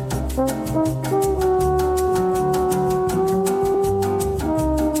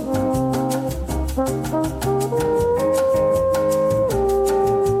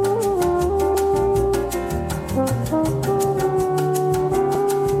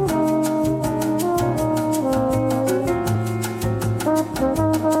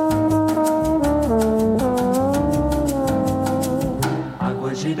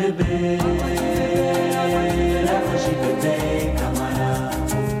 Acqua-ci bebè, acqua-ci bebè, camara.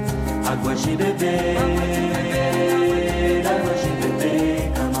 Acqua-ci bebè,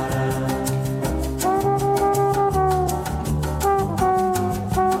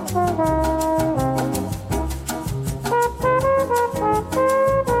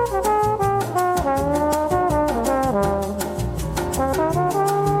 acqua-ci bebè, camara.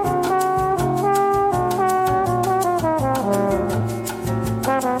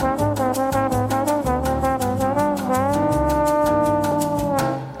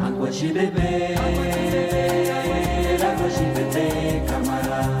 Acqua-ci bebè, acqua-ci bebè,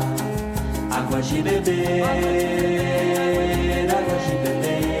 camara. Acqua-ci bebè, acqua-ci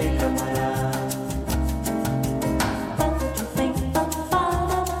bebè, camara.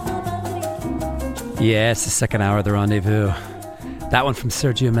 Yes, the second hour of the Rendezvous. That one from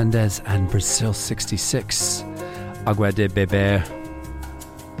Sergio Mendes and Brazil 66. Agua de Bebe.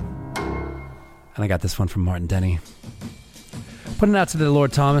 And I got this one from Martin Denny. Putting it out to the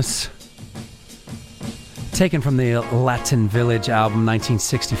Lord Thomas. Taken from the Latin Village album,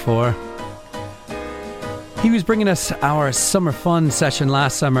 1964. He was bringing us our summer fun session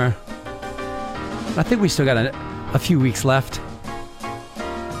last summer. I think we still got a few weeks left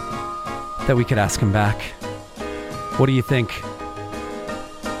that we could ask him back. What do you think?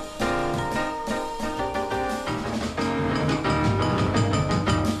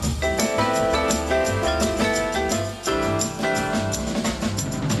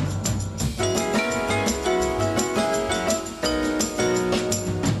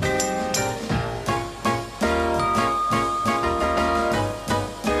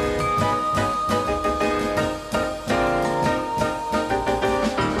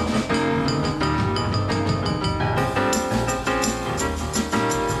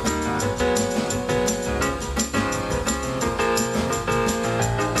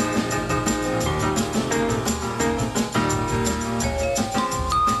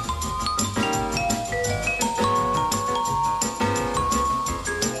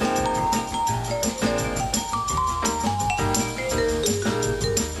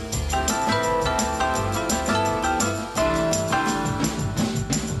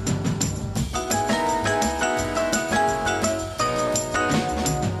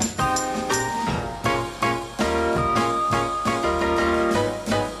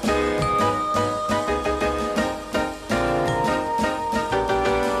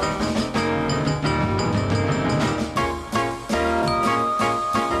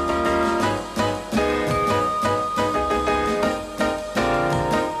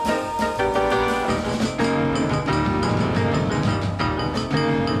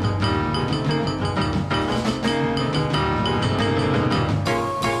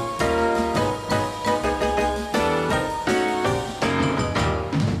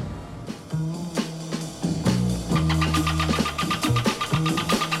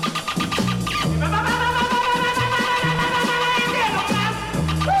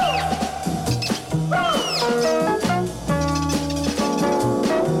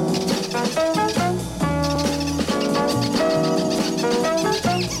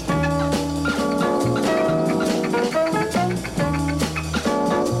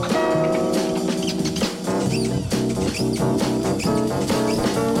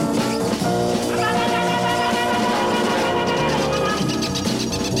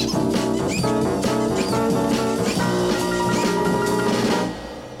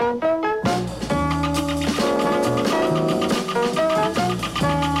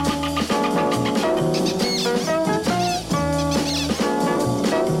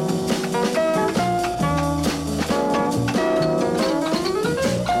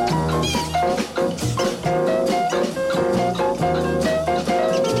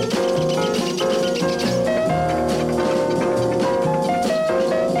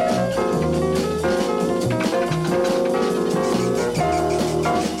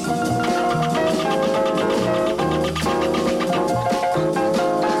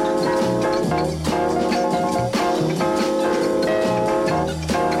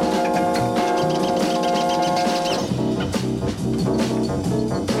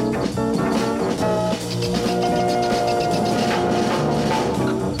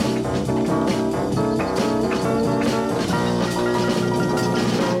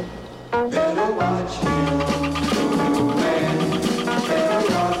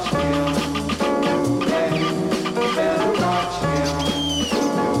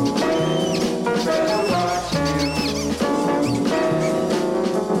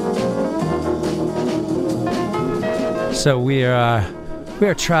 So we are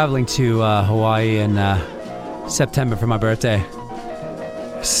traveling to Hawaii in September for my birthday.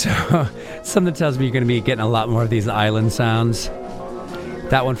 So something tells me you're going to be getting a lot more of these island sounds.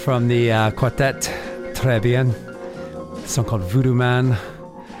 That one from the Quartet Très Bien, a song called Voodoo Man.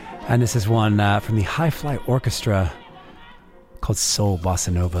 And this is one from the High Fly Orchestra called Soul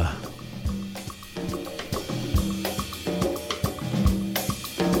Bossa Nova.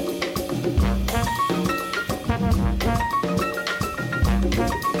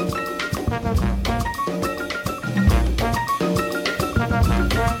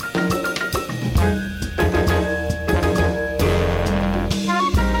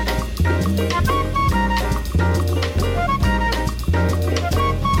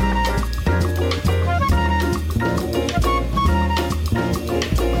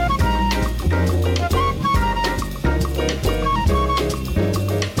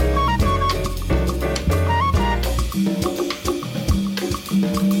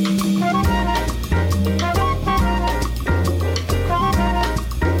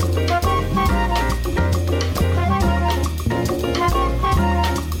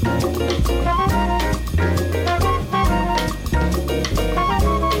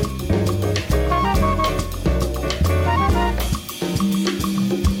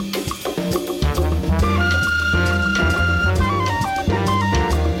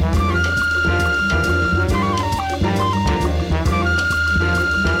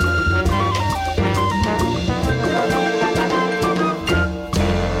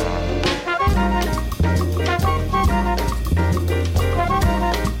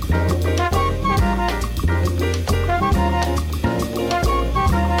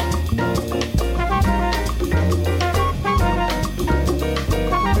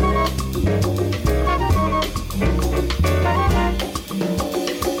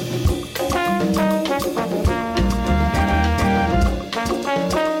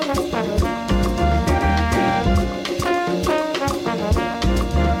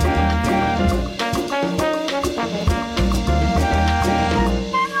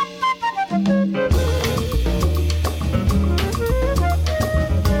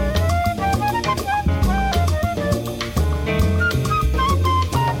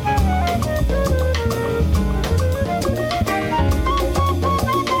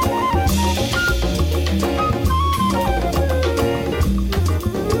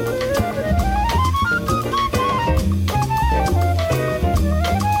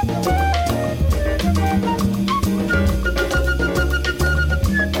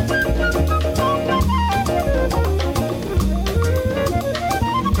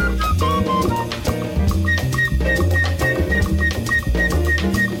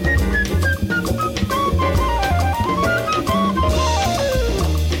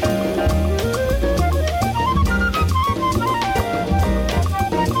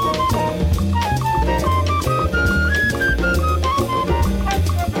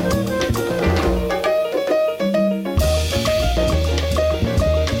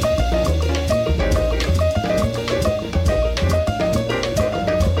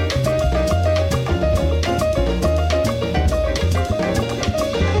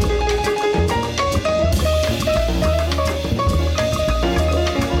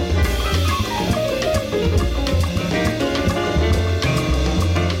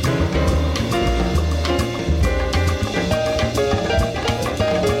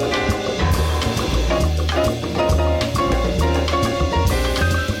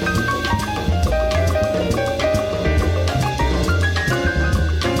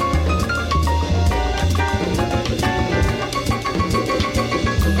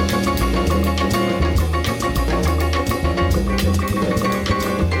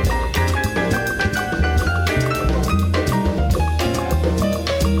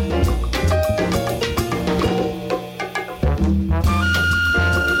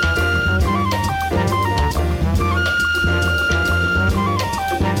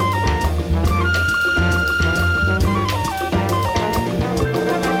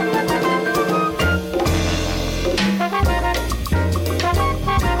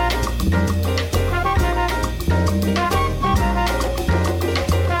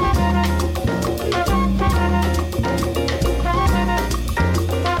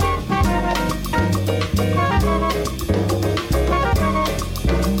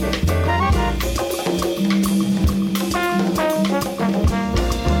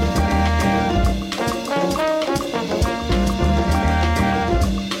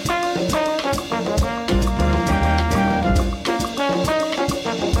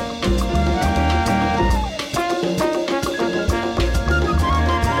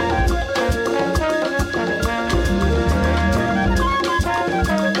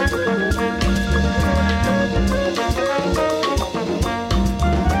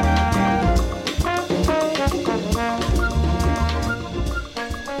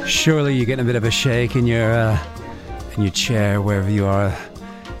 Surely you're getting a bit of a shake in your chair, wherever you are.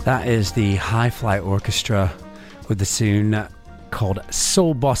 That is the High Flight Orchestra with the tune called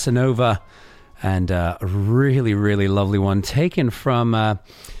Soul Bossa Nova, and a really, really lovely one taken from, I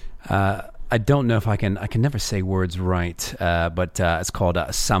don't know if I can never say words right, but it's called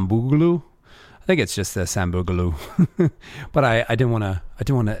Sambuglu. I think it's just Sambuglu. But I didn't want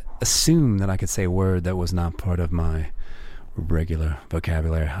to assume that I could say a word that was not part of my regular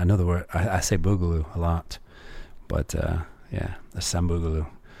vocabulary. I know the word, I say boogaloo a lot, but yeah, the Sambuglu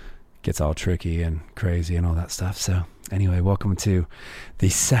gets all tricky and crazy and all that stuff. So anyway, welcome to the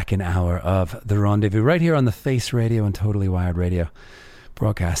second hour of The Rendezvous right here on the Face Radio and Totally Wired Radio,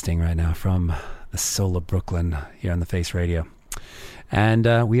 broadcasting right now from the soul of Brooklyn here on the Face Radio.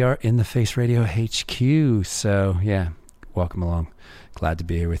 And we are in the Face Radio HQ, so yeah, welcome along. Glad to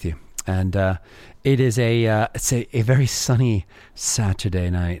be here with you. And it is it's a very sunny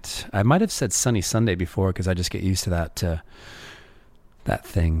Saturday night. I might have said sunny Sunday before because I just get used to that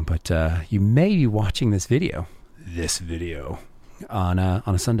thing. But you may be watching this video on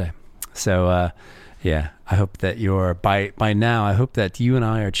a Sunday. So yeah, I hope that you're by now. I hope that you and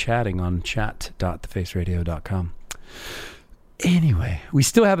I are chatting on chat.thefaceradio.com. Anyway, we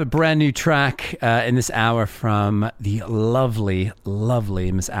still have a brand new track in this hour from the lovely,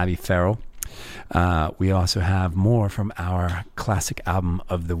 lovely Miss Abby Farrell. We also have more from our classic album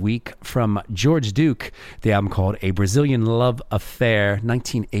of the week from George Duke, the album called A Brazilian Love Affair,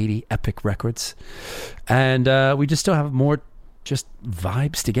 1980, Epic Records. And we just still have more just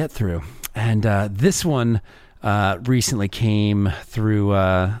vibes to get through. And this one recently came through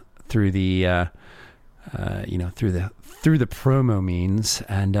the promo means,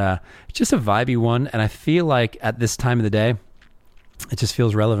 and just a vibey one. And I feel like at this time of the day, it just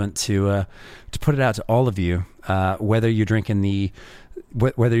feels relevant to put it out to all of you, whether you're drinking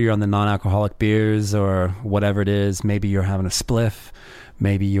whether you're on the non-alcoholic beers or whatever it is. Maybe you're having a spliff,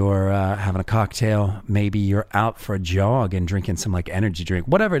 maybe you're having a cocktail, maybe you're out for a jog and drinking some like energy drink,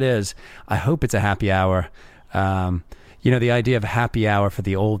 whatever it is. I hope it's a happy hour. The idea of a happy hour for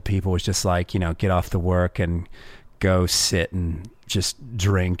the old people was just like, get off the work and go sit and just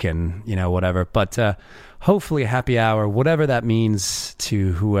drink and, whatever. But hopefully a happy hour, whatever that means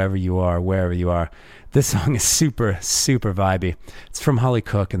to whoever you are, wherever you are. This song is super, super vibey. It's from Holly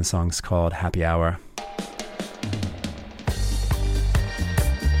Cook, and the song's called Happy Hour.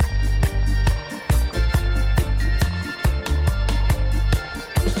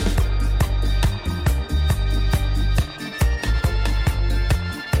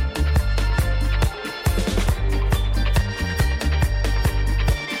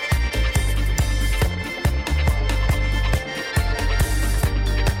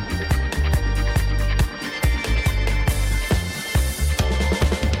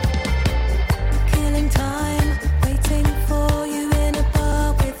 Killing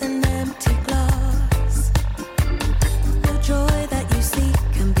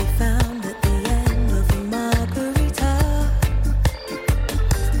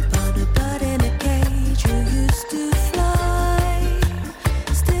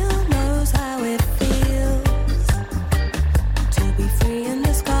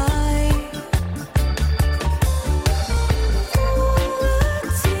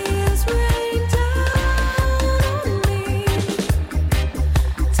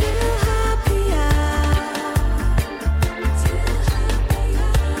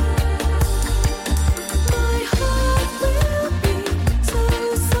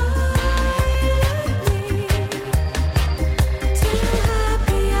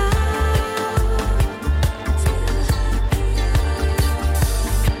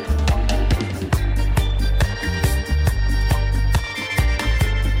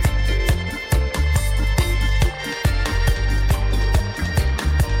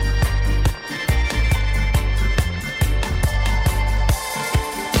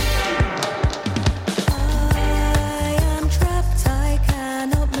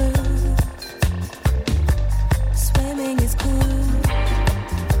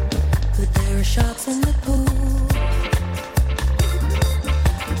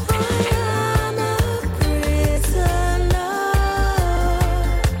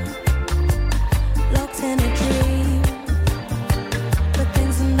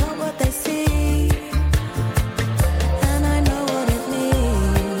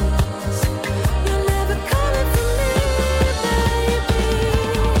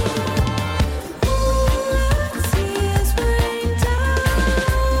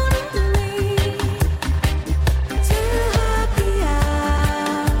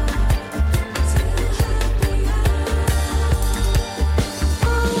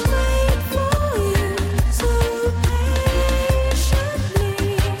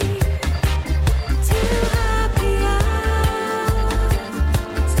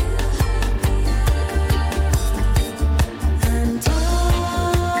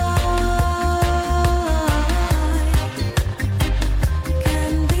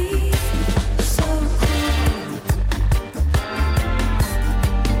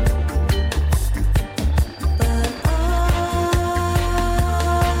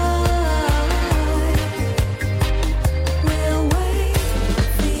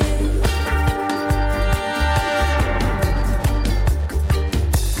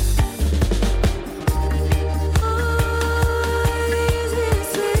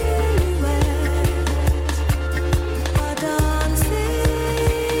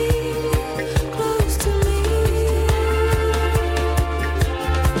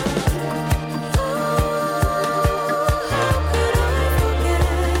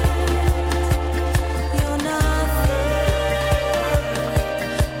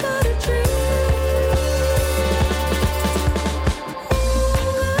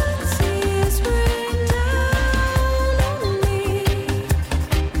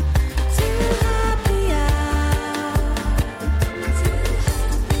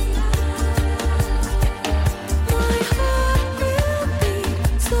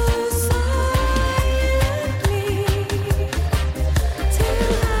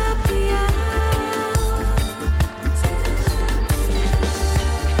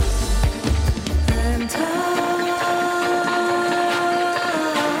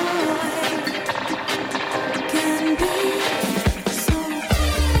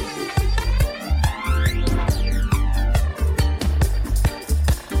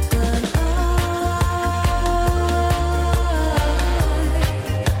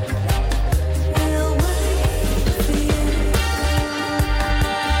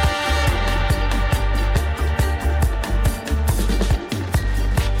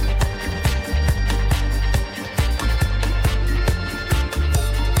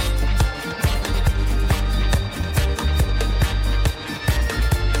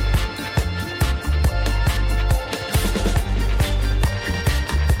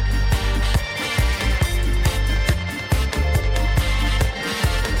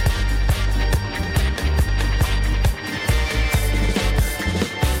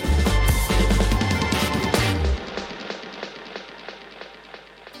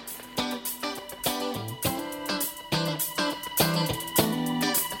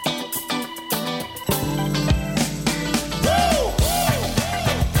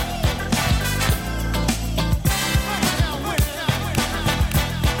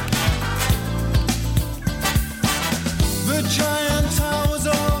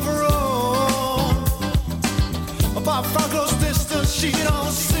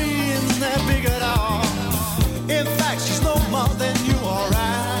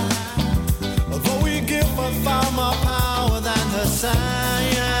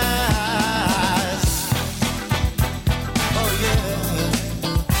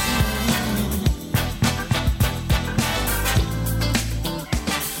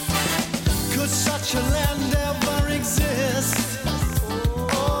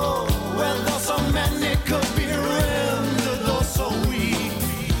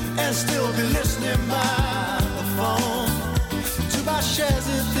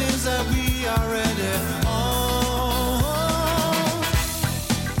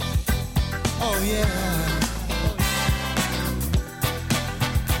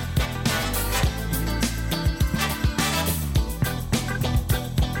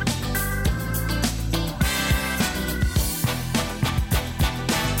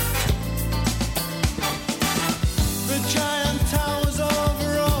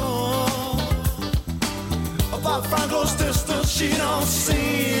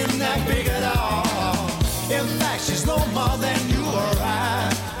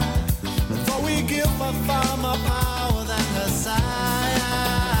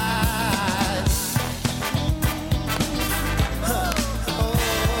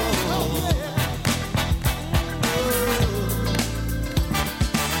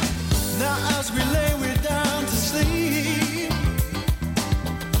as we lay way down to sleep.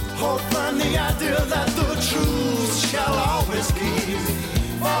 Hold firm the idea that the truth shall always keep.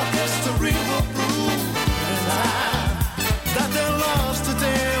 For history will prove that their loss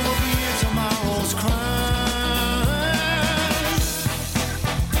today will be tomorrow's crime.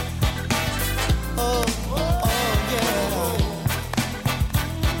 Oh, yeah.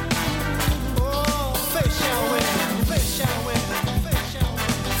 Oh, face shall win, face shall win, face shall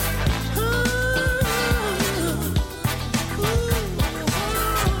win.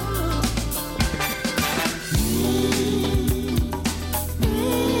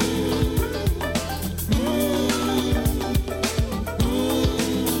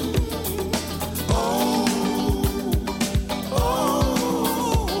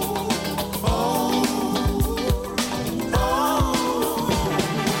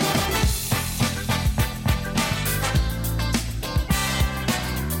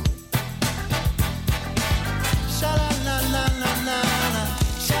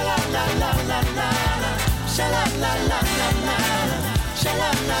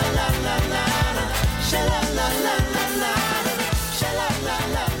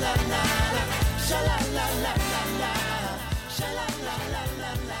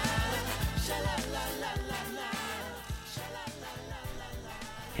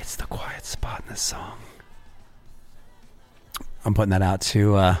 It's the quiet spot in this song. I'm putting that out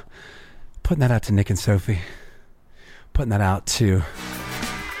to Nick and Sophie. Putting that out to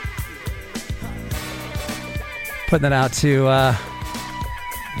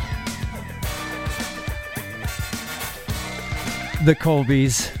the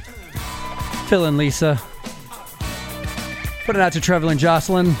Colbys, Phil and Lisa. Put it out to Trevor and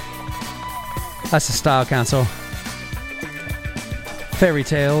Jocelyn. That's the Style Council. Fairy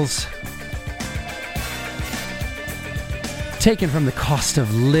Tales. Taken from The Cost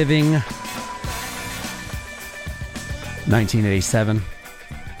of Living. 1987.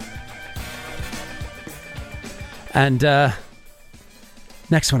 And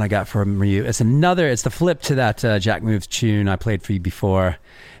next one I got from you it's the flip to that Jack Moves tune I played for you before.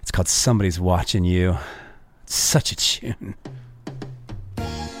 It's called Somebody's Watching You. It's such a tune.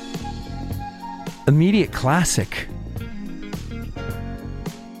 Immediate classic.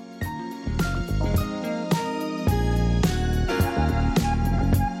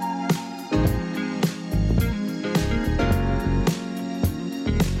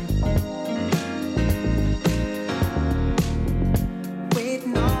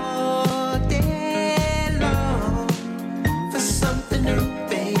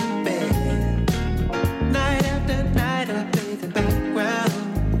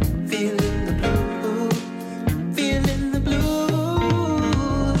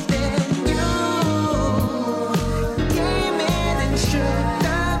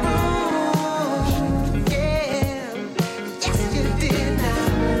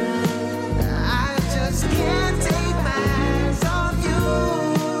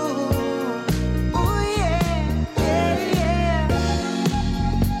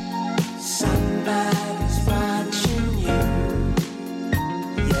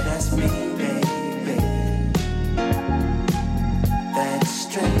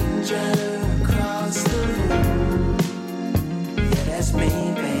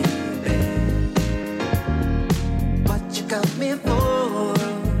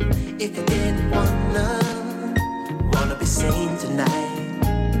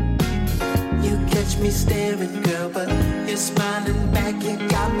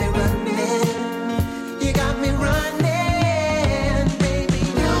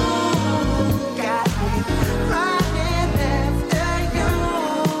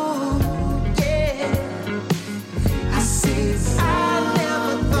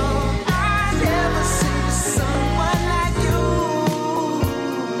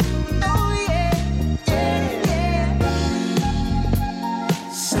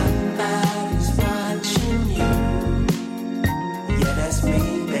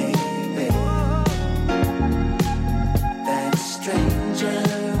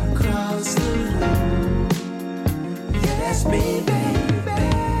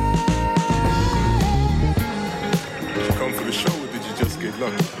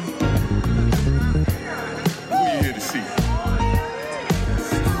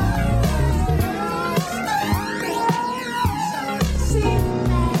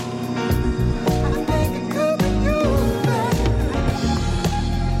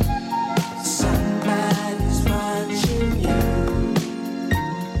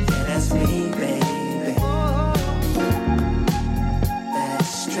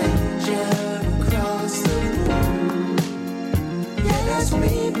 That's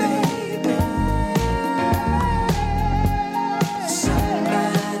me, baby.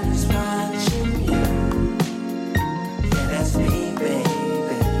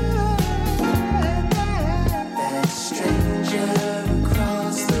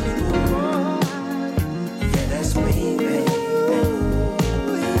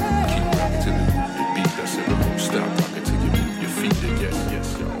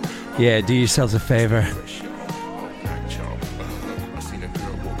 Yeah, do yourselves a favor.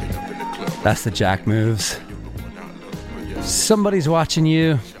 That's the Jack moves. Somebody's watching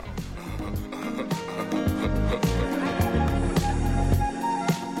you.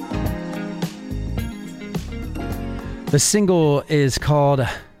 The single is called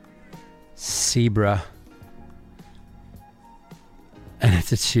Zebra. And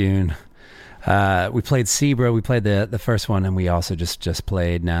it's a tune. We played Zebra, we played the first one, and we also just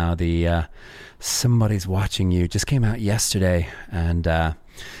played now the Somebody's Watching You. Just came out yesterday, and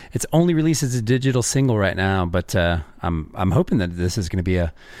it's only released as a digital single right now, but I'm hoping that this is going to be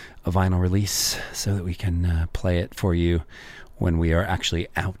a vinyl release so that we can play it for you when we are actually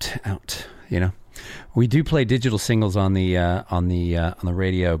out, you know. We do play digital singles on the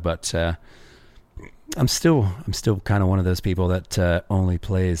radio, but I'm still kind of one of those people that only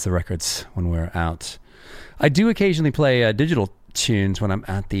plays the records when we're out. I do occasionally play digital tunes when I'm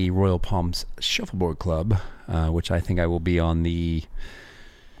at the Royal Palms Shuffleboard Club, which I think I will be on the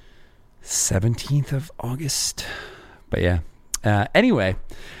 17th of August. But yeah. Anyway,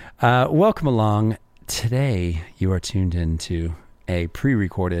 welcome along. Today you are tuned into a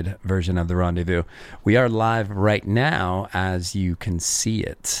pre-recorded version of the Rendezvous. We are live right now, as you can see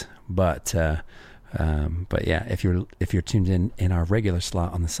it. But yeah, if you're tuned in our regular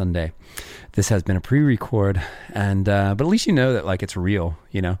slot on the Sunday, this has been a pre-record, and but at least you know that like it's real.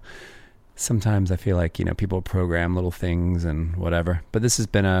 You know, sometimes I feel like people program little things and whatever, but this has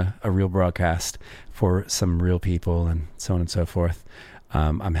been a real broadcast for some real people and so on and so forth.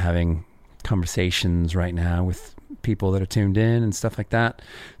 I'm having conversations right now with people that are tuned in and stuff like that,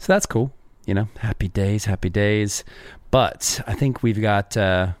 so that's cool. Happy days. But I think we've got,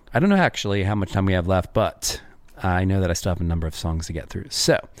 I don't know actually how much time we have left, but I know that I still have a number of songs to get through.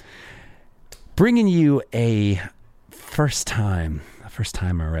 So, bringing you a first-timer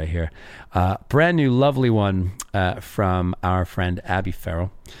right here. Brand new, lovely one from our friend Abby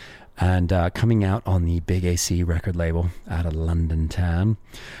Farrell, and coming out on the Big AC record label out of London town.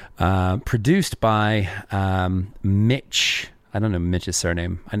 Produced by Mitch. I don't know Mitch's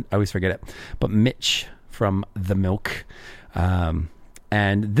surname. I always forget it. But Mitch from The Milk. And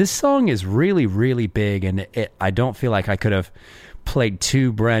this song is really, really big. And I don't feel like I could have played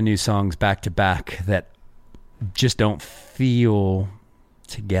two brand new songs back to back that just don't feel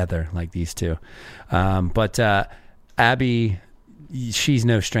together like these two. But Abby, she's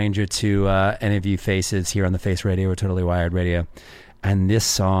no stranger to any of you faces here on the Face Radio or Totally Wired Radio. And this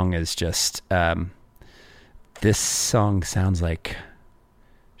song is just... this song sounds like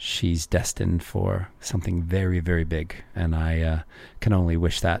she's destined for something very, very big, and I can only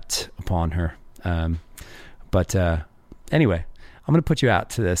wish that upon her. But anyway, I'm going to put you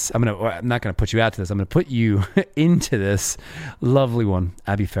out to this. I'm not going to put you out to this. I'm going to put you into this lovely one.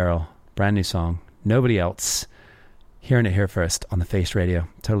 Abby Farrell, brand new song. Nobody else. Hearing it here first on the Face Radio,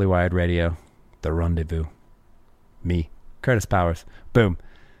 Totally Wired Radio, The Rendezvous. Me, Kurtis Powers. Boom.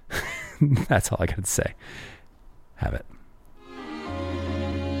 That's all I got to say. Have it.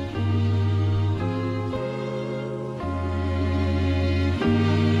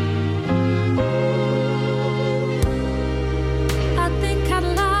 I think I'd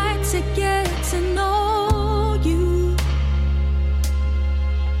like to get to know you.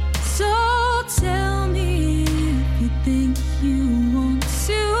 So tell me if you think you want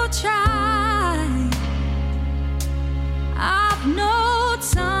to try. I've no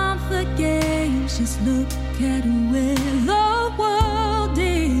time for games, just look at where the world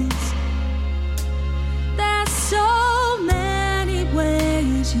is. There's so many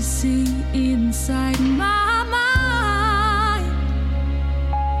ways you see inside my mind.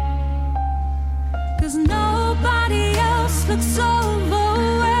 'Cause nobody else looks over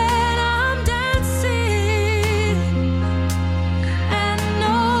when I'm dancing, and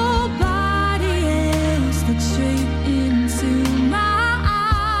nobody else looks straight into my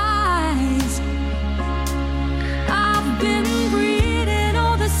eyes. I've been reading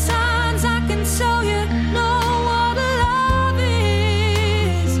all the signs, I can tell you know what love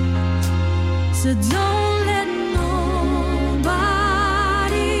is. So don't let nobody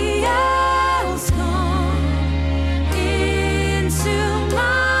else come into my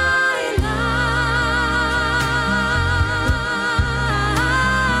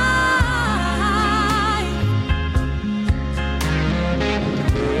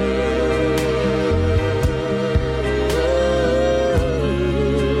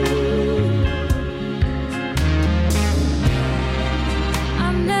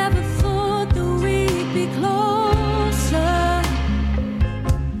I never thought that we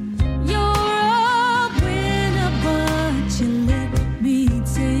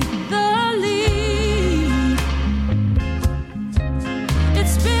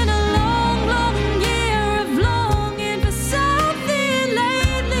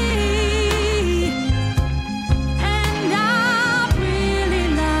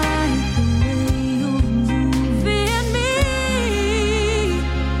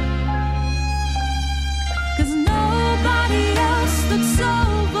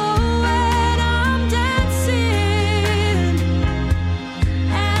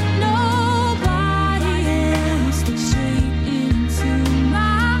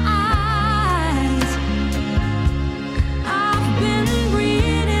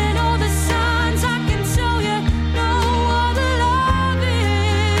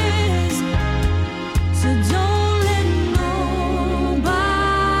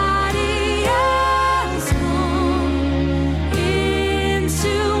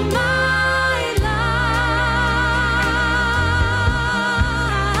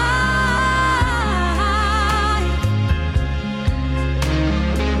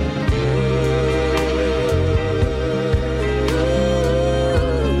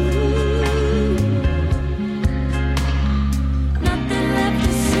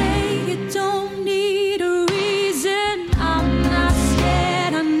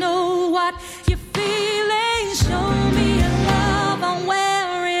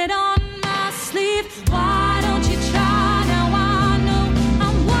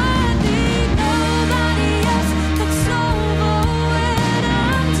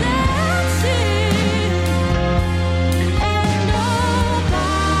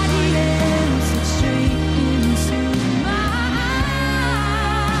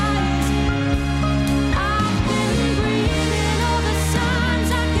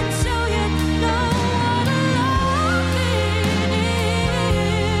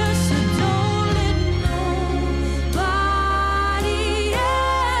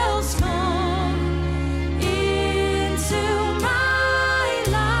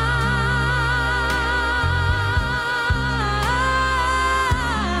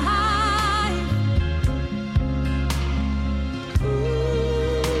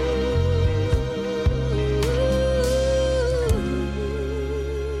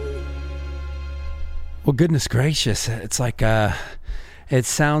Well, goodness gracious. It's like, it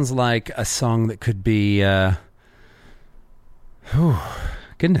sounds like a song that could be,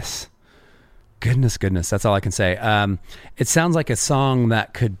 goodness. That's all I can say. It sounds like a song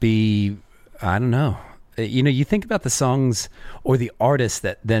that could be, I don't know. You know, you think about the songs or the artists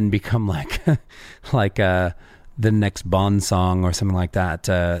that then become like, the next Bond song or something like that.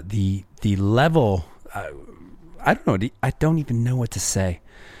 The level, I don't know. I don't even know what to say.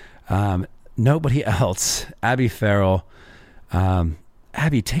 Nobody else. Abby Farrell.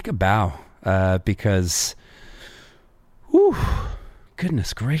 Abby, take a bow, because, whew,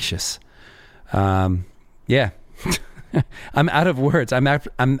 goodness gracious. Yeah, I'm out of words. I'm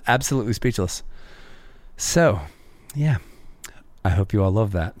absolutely speechless. So, yeah, I hope you all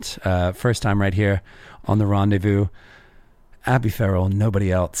love that. First time right here on the Rendezvous. Abby Farrell,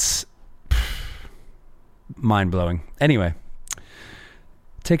 nobody else. Mind blowing. Anyway,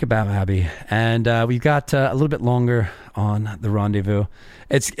 take a bow, Abby. And we've got a little bit longer on the Rendezvous.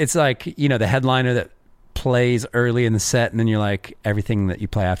 It's like, you know, the headliner that plays early in the set, and then you're like, everything that you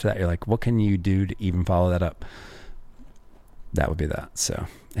play after that, you're like, what can you do to even follow that up? That would be that. So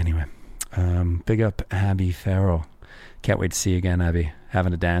anyway, big up Abby Farrell. Can't wait to see you again, Abby,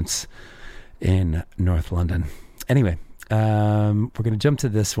 having a dance in North London. Anyway, we're going to jump to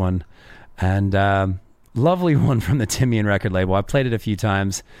this one, and lovely one from the Timian record label. I played it a few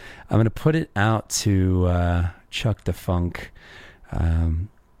times. I'm going to put it out to Chuck DeFunk.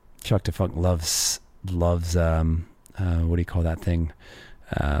 Chuck DeFunk loves what do you call that thing?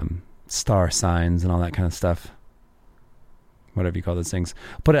 Star signs and all that kind of stuff. Whatever you call those things.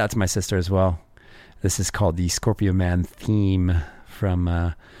 I'll put it out to my sister as well. This is called the Scorpio Man theme from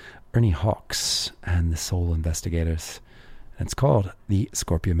Ernie Hawks and the Soul Investigators. And it's called the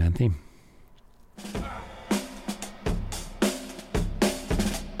Scorpio Man theme.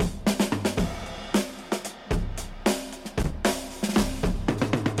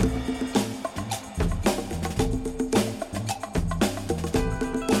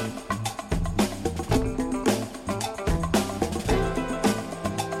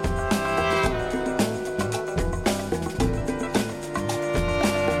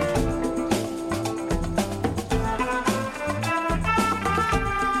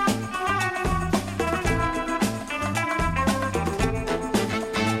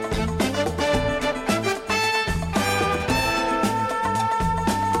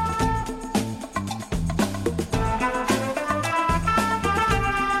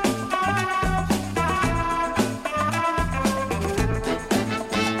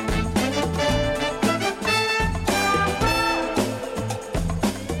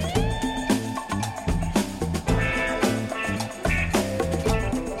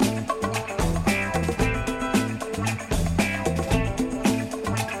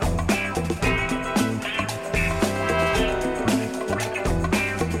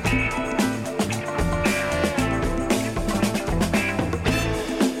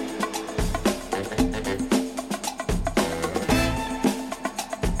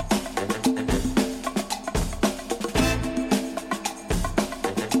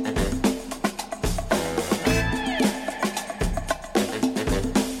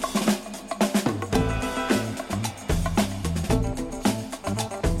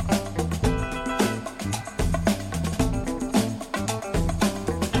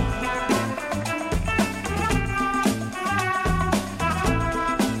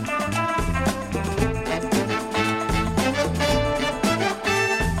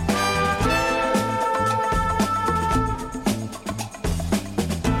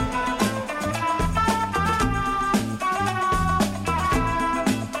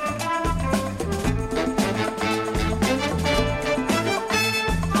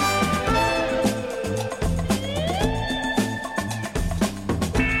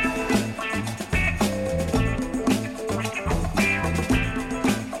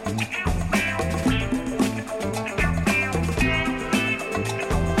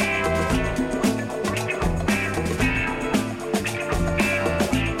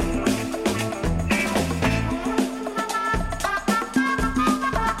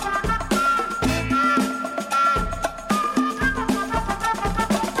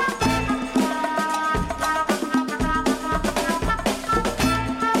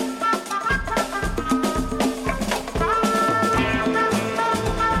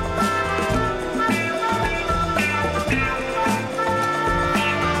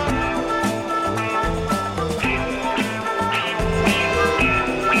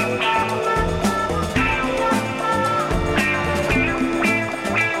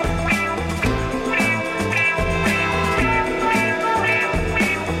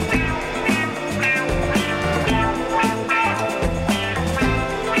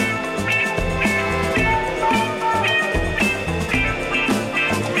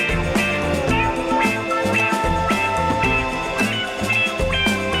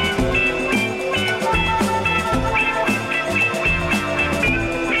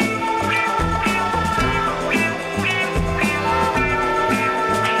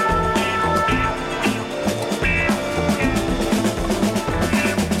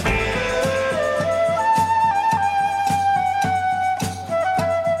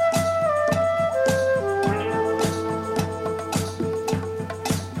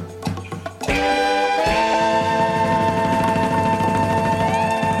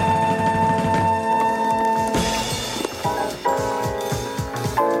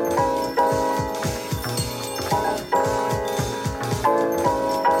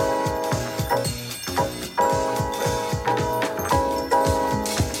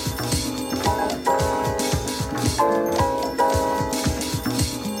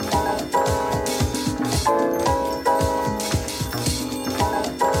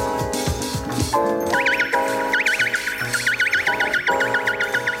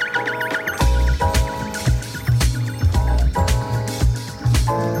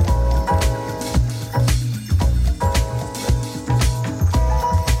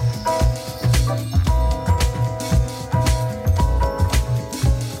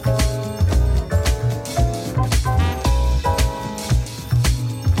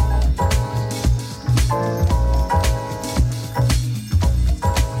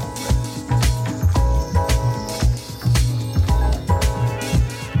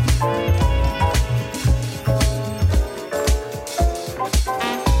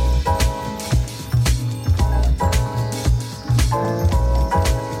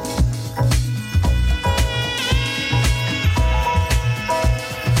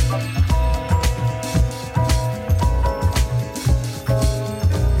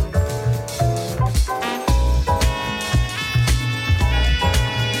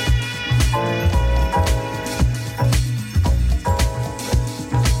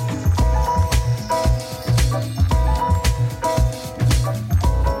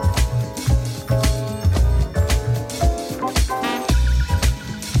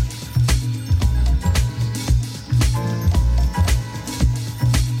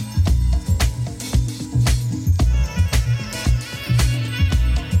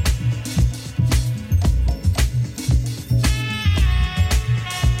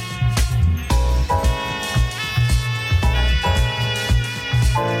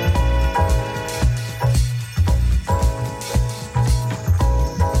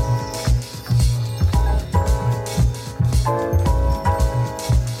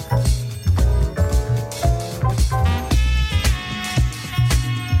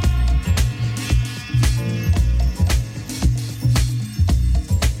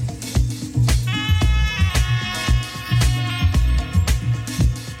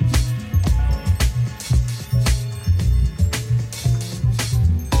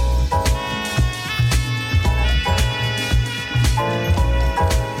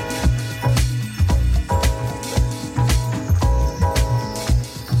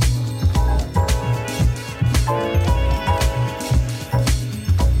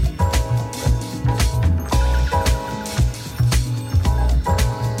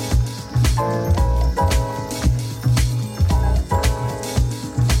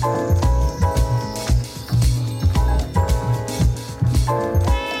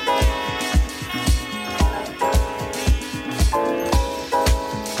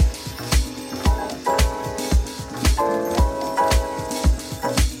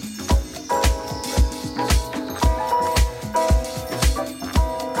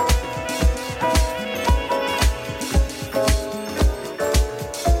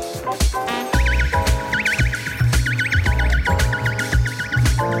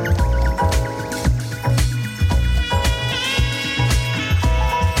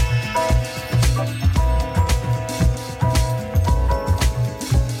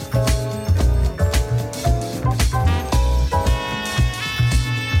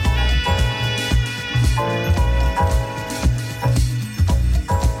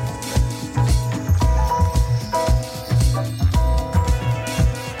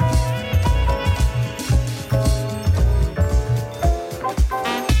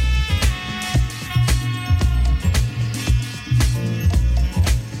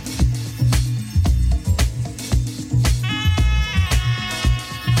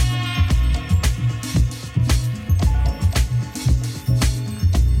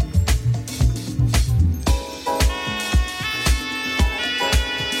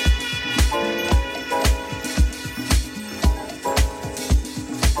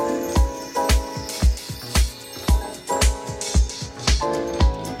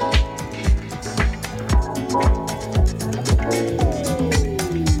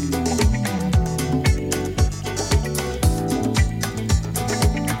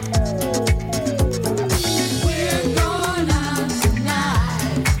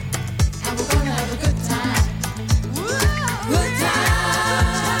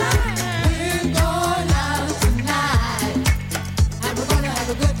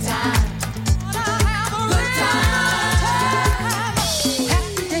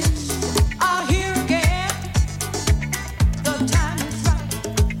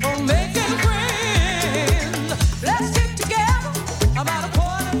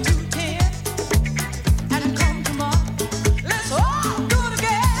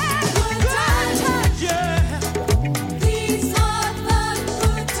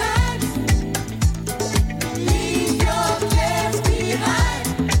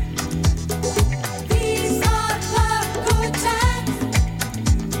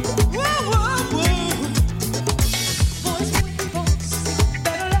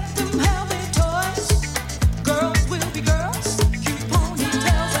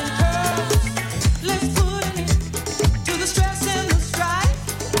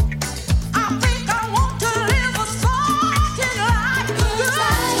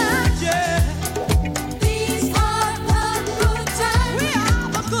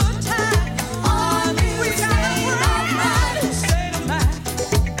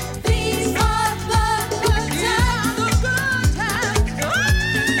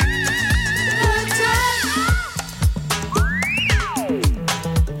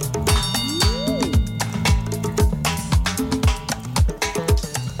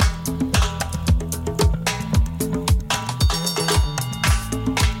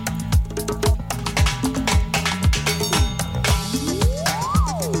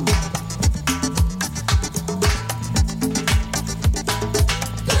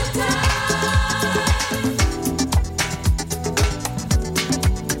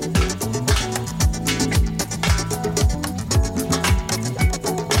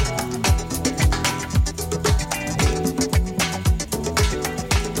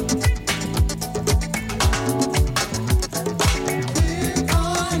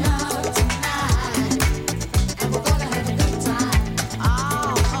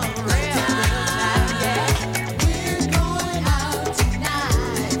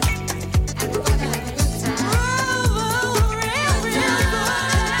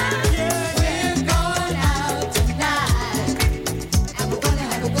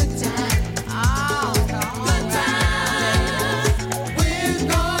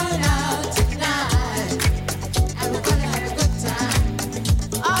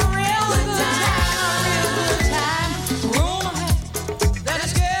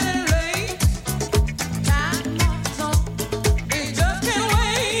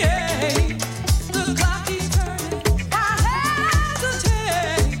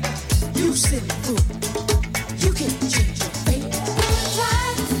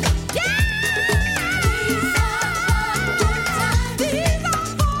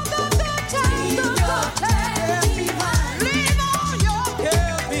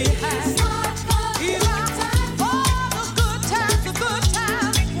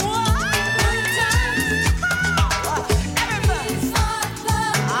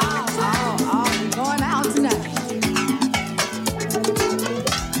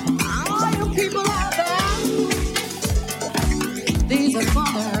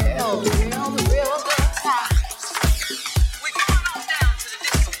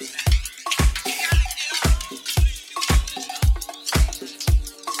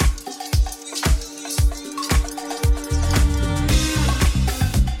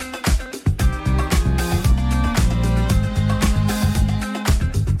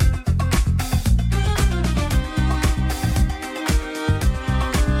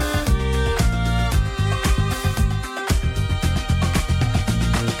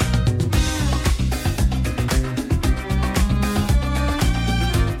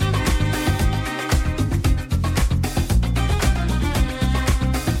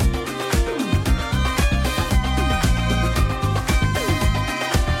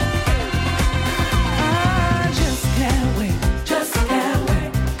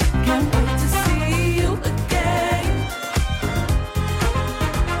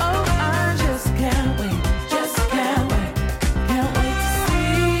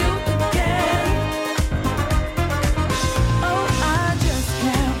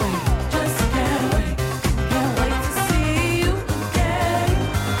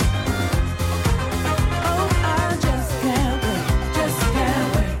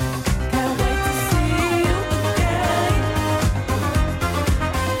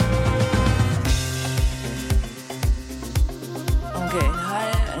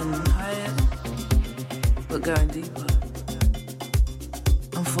 but going deeper.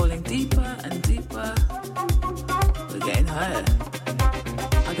 I'm falling deeper and deeper. We're getting higher.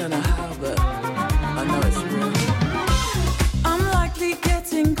 I don't know how, but I know it's real. I'm likely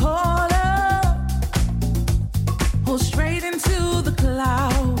getting caught up, or straight into the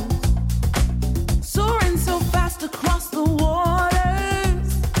clouds, soaring so fast across the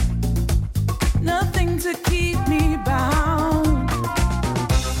waters. Nothing to keep me bound.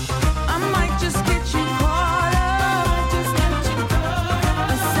 I might just get you caught up,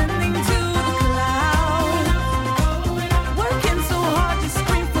 ascending to the clouds, working so hard to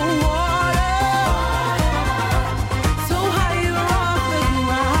scream for water, so high you're off the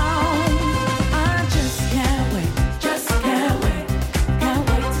ground. I just can't wait, can't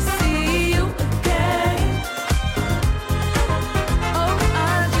wait to see you again. Oh,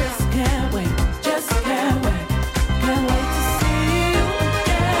 I just can't wait to see you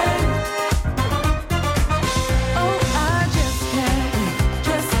again. Oh, I just can't wait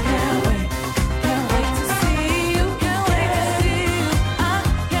to see you, can't wait to see you. I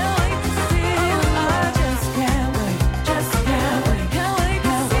can't wait to see you. I just can't wait to see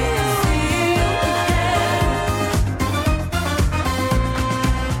you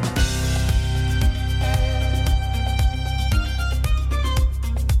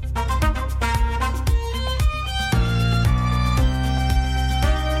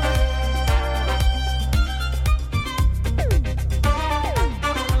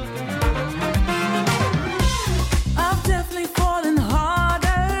I've definitely fallen harder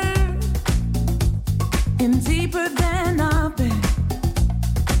and deeper than I've been.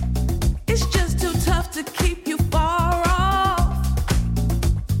 It's just too tough to keep you far off.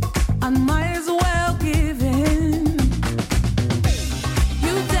 I might as well give in.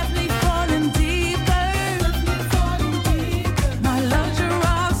 You definitely fallen deeper. My lungs are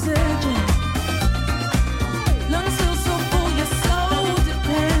oxygen. Lungs feel so full, you're so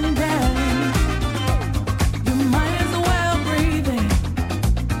dependent. You might as well breathe in.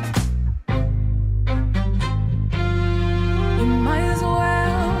 You might as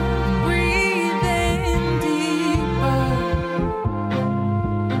well breathe in deeper.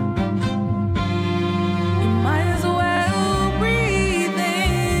 You might as well breathe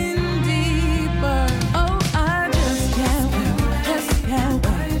in deeper. Oh, I just can't wait to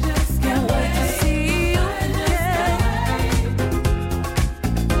see you again.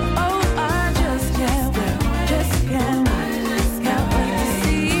 Oh, I just can't wait to see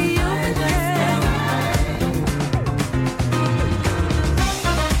you again.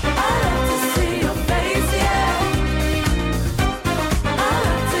 I love to see your face, yeah. I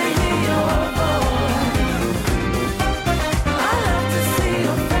love to hear your voice. I love to see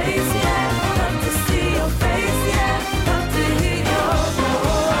your face, yeah. Love to see your face, yeah. Love to hear your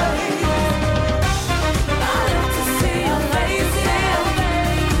voice. I love to see your face, yeah.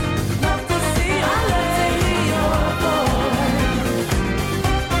 Love to see. I love to hear your voice.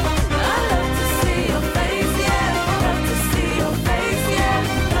 I love to see your face, yeah. Love to see your face, yeah.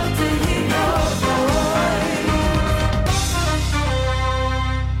 Love to hear your voice.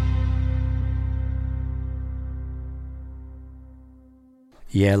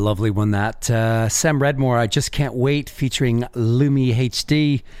 Yeah, lovely one that. Sam Redmore, I Just Can't Wait, featuring Lumi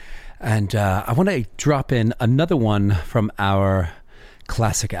HD. And I want to drop in another one from our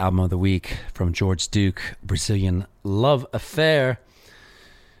classic album of the week from George Duke, Brazilian Love Affair.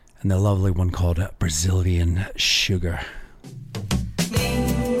 And the lovely one called Brazilian Sugar.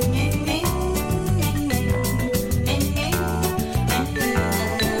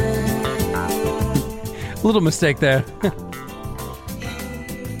 Little mistake there.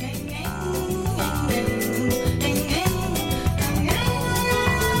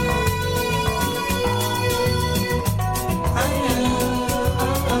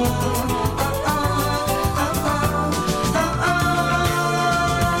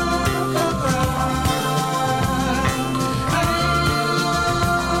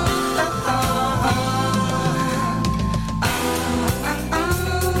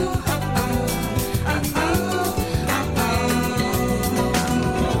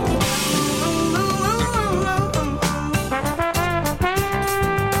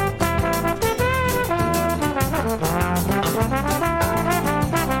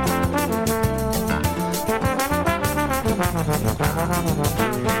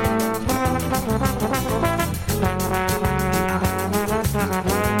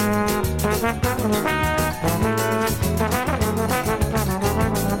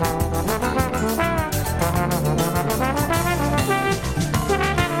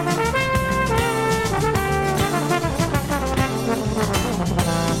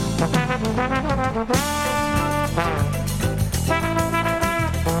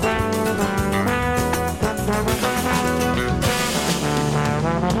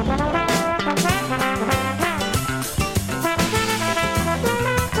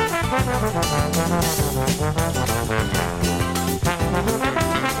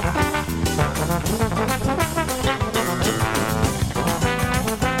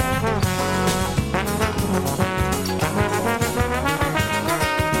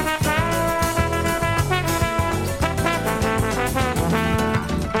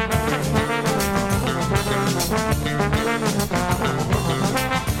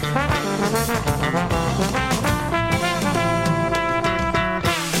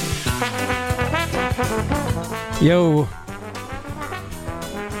 Yo,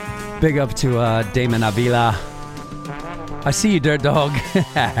 big up to Damon Avila. I see you, Dirt Dog.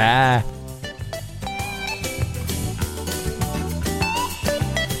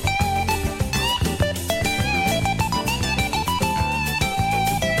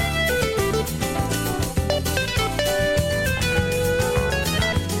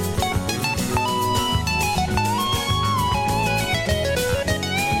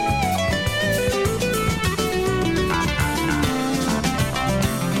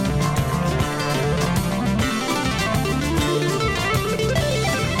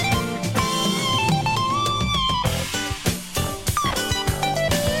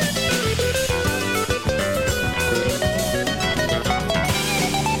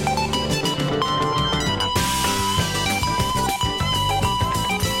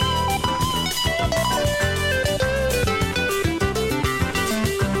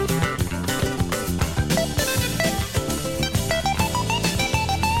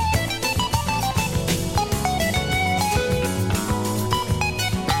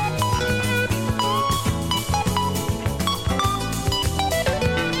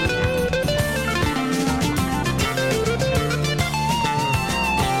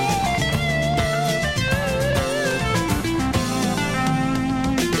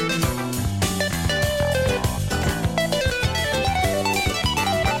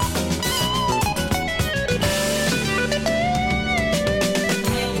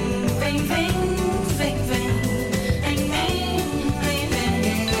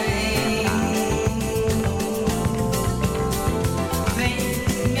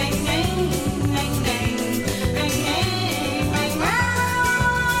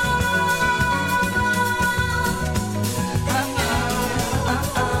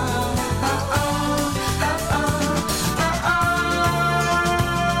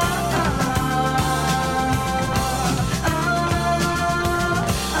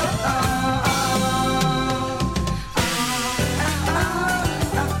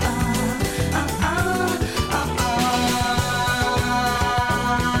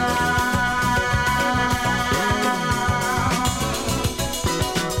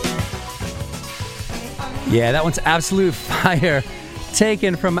 Yeah, that one's absolute fire.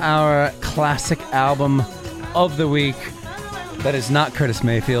 Taken from our classic album of the week. That is not Curtis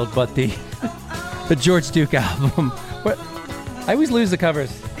Mayfield, but the George Duke album. I always lose the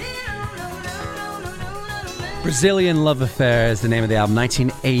covers. Brazilian Love Affair is the name of the album.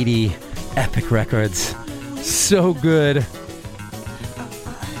 1980, Epic Records. So good.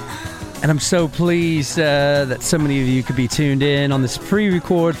 And I'm so pleased that so many of you could be tuned in on this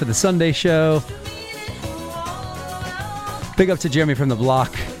pre-record for the Sunday show. Big up to Jeremy from the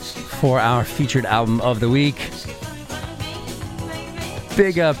Block for our featured album of the week.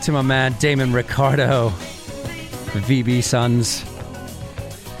 Big up to my man Damon Ricardo, the VB Sons.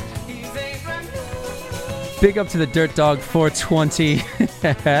 Big up to the Dirt Dog 420.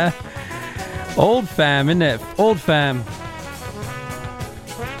 Old fam, isn't it? Old fam.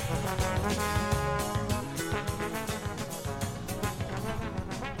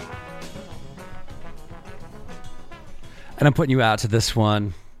 And I'm putting you out to this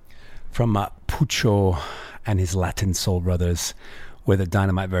one from Pucho and his Latin Soul Brothers with a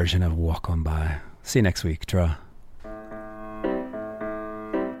dynamite version of Walk On By. See you next week. Tra.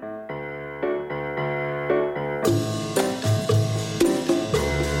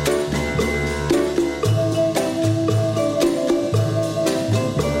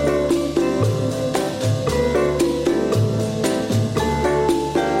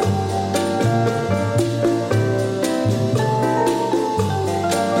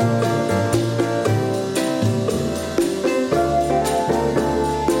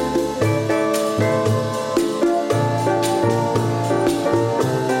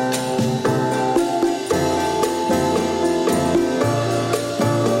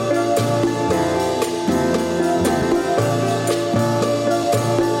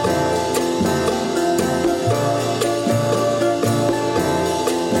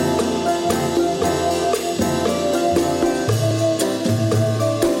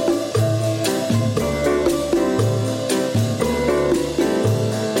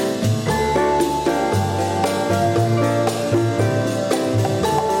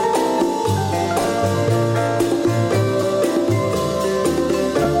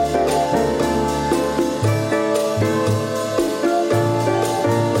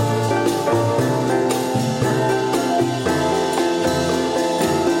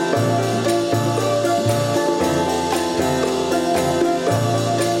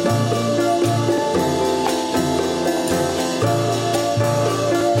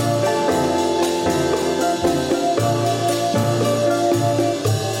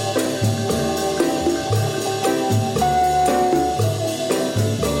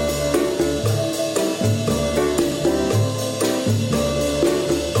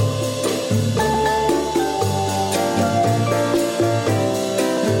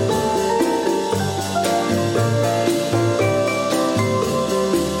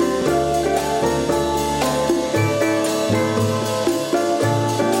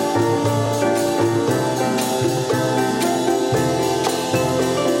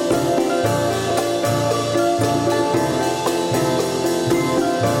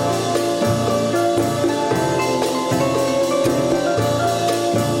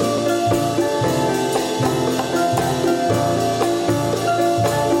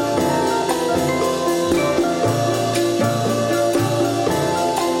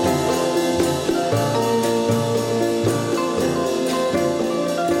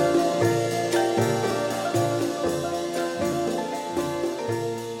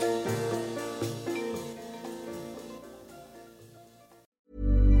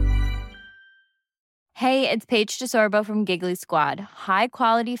 Hey, it's Paige DeSorbo from Giggly Squad. High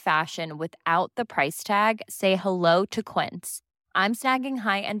quality fashion without the price tag. Say hello to Quince. I'm snagging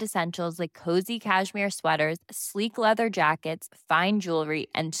high-end essentials like cozy cashmere sweaters, sleek leather jackets, fine jewelry,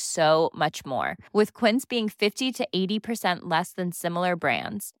 and so much more. With Quince being 50 to 80% less than similar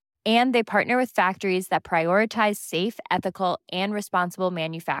brands. And they partner with factories that prioritize safe, ethical, and responsible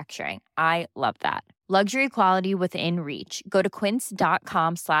manufacturing. I love that. Luxury quality within reach. Go to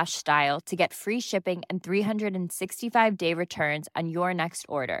quince.com/style to get free shipping and 365-day returns on your next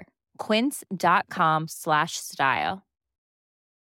order. Quince.com/style.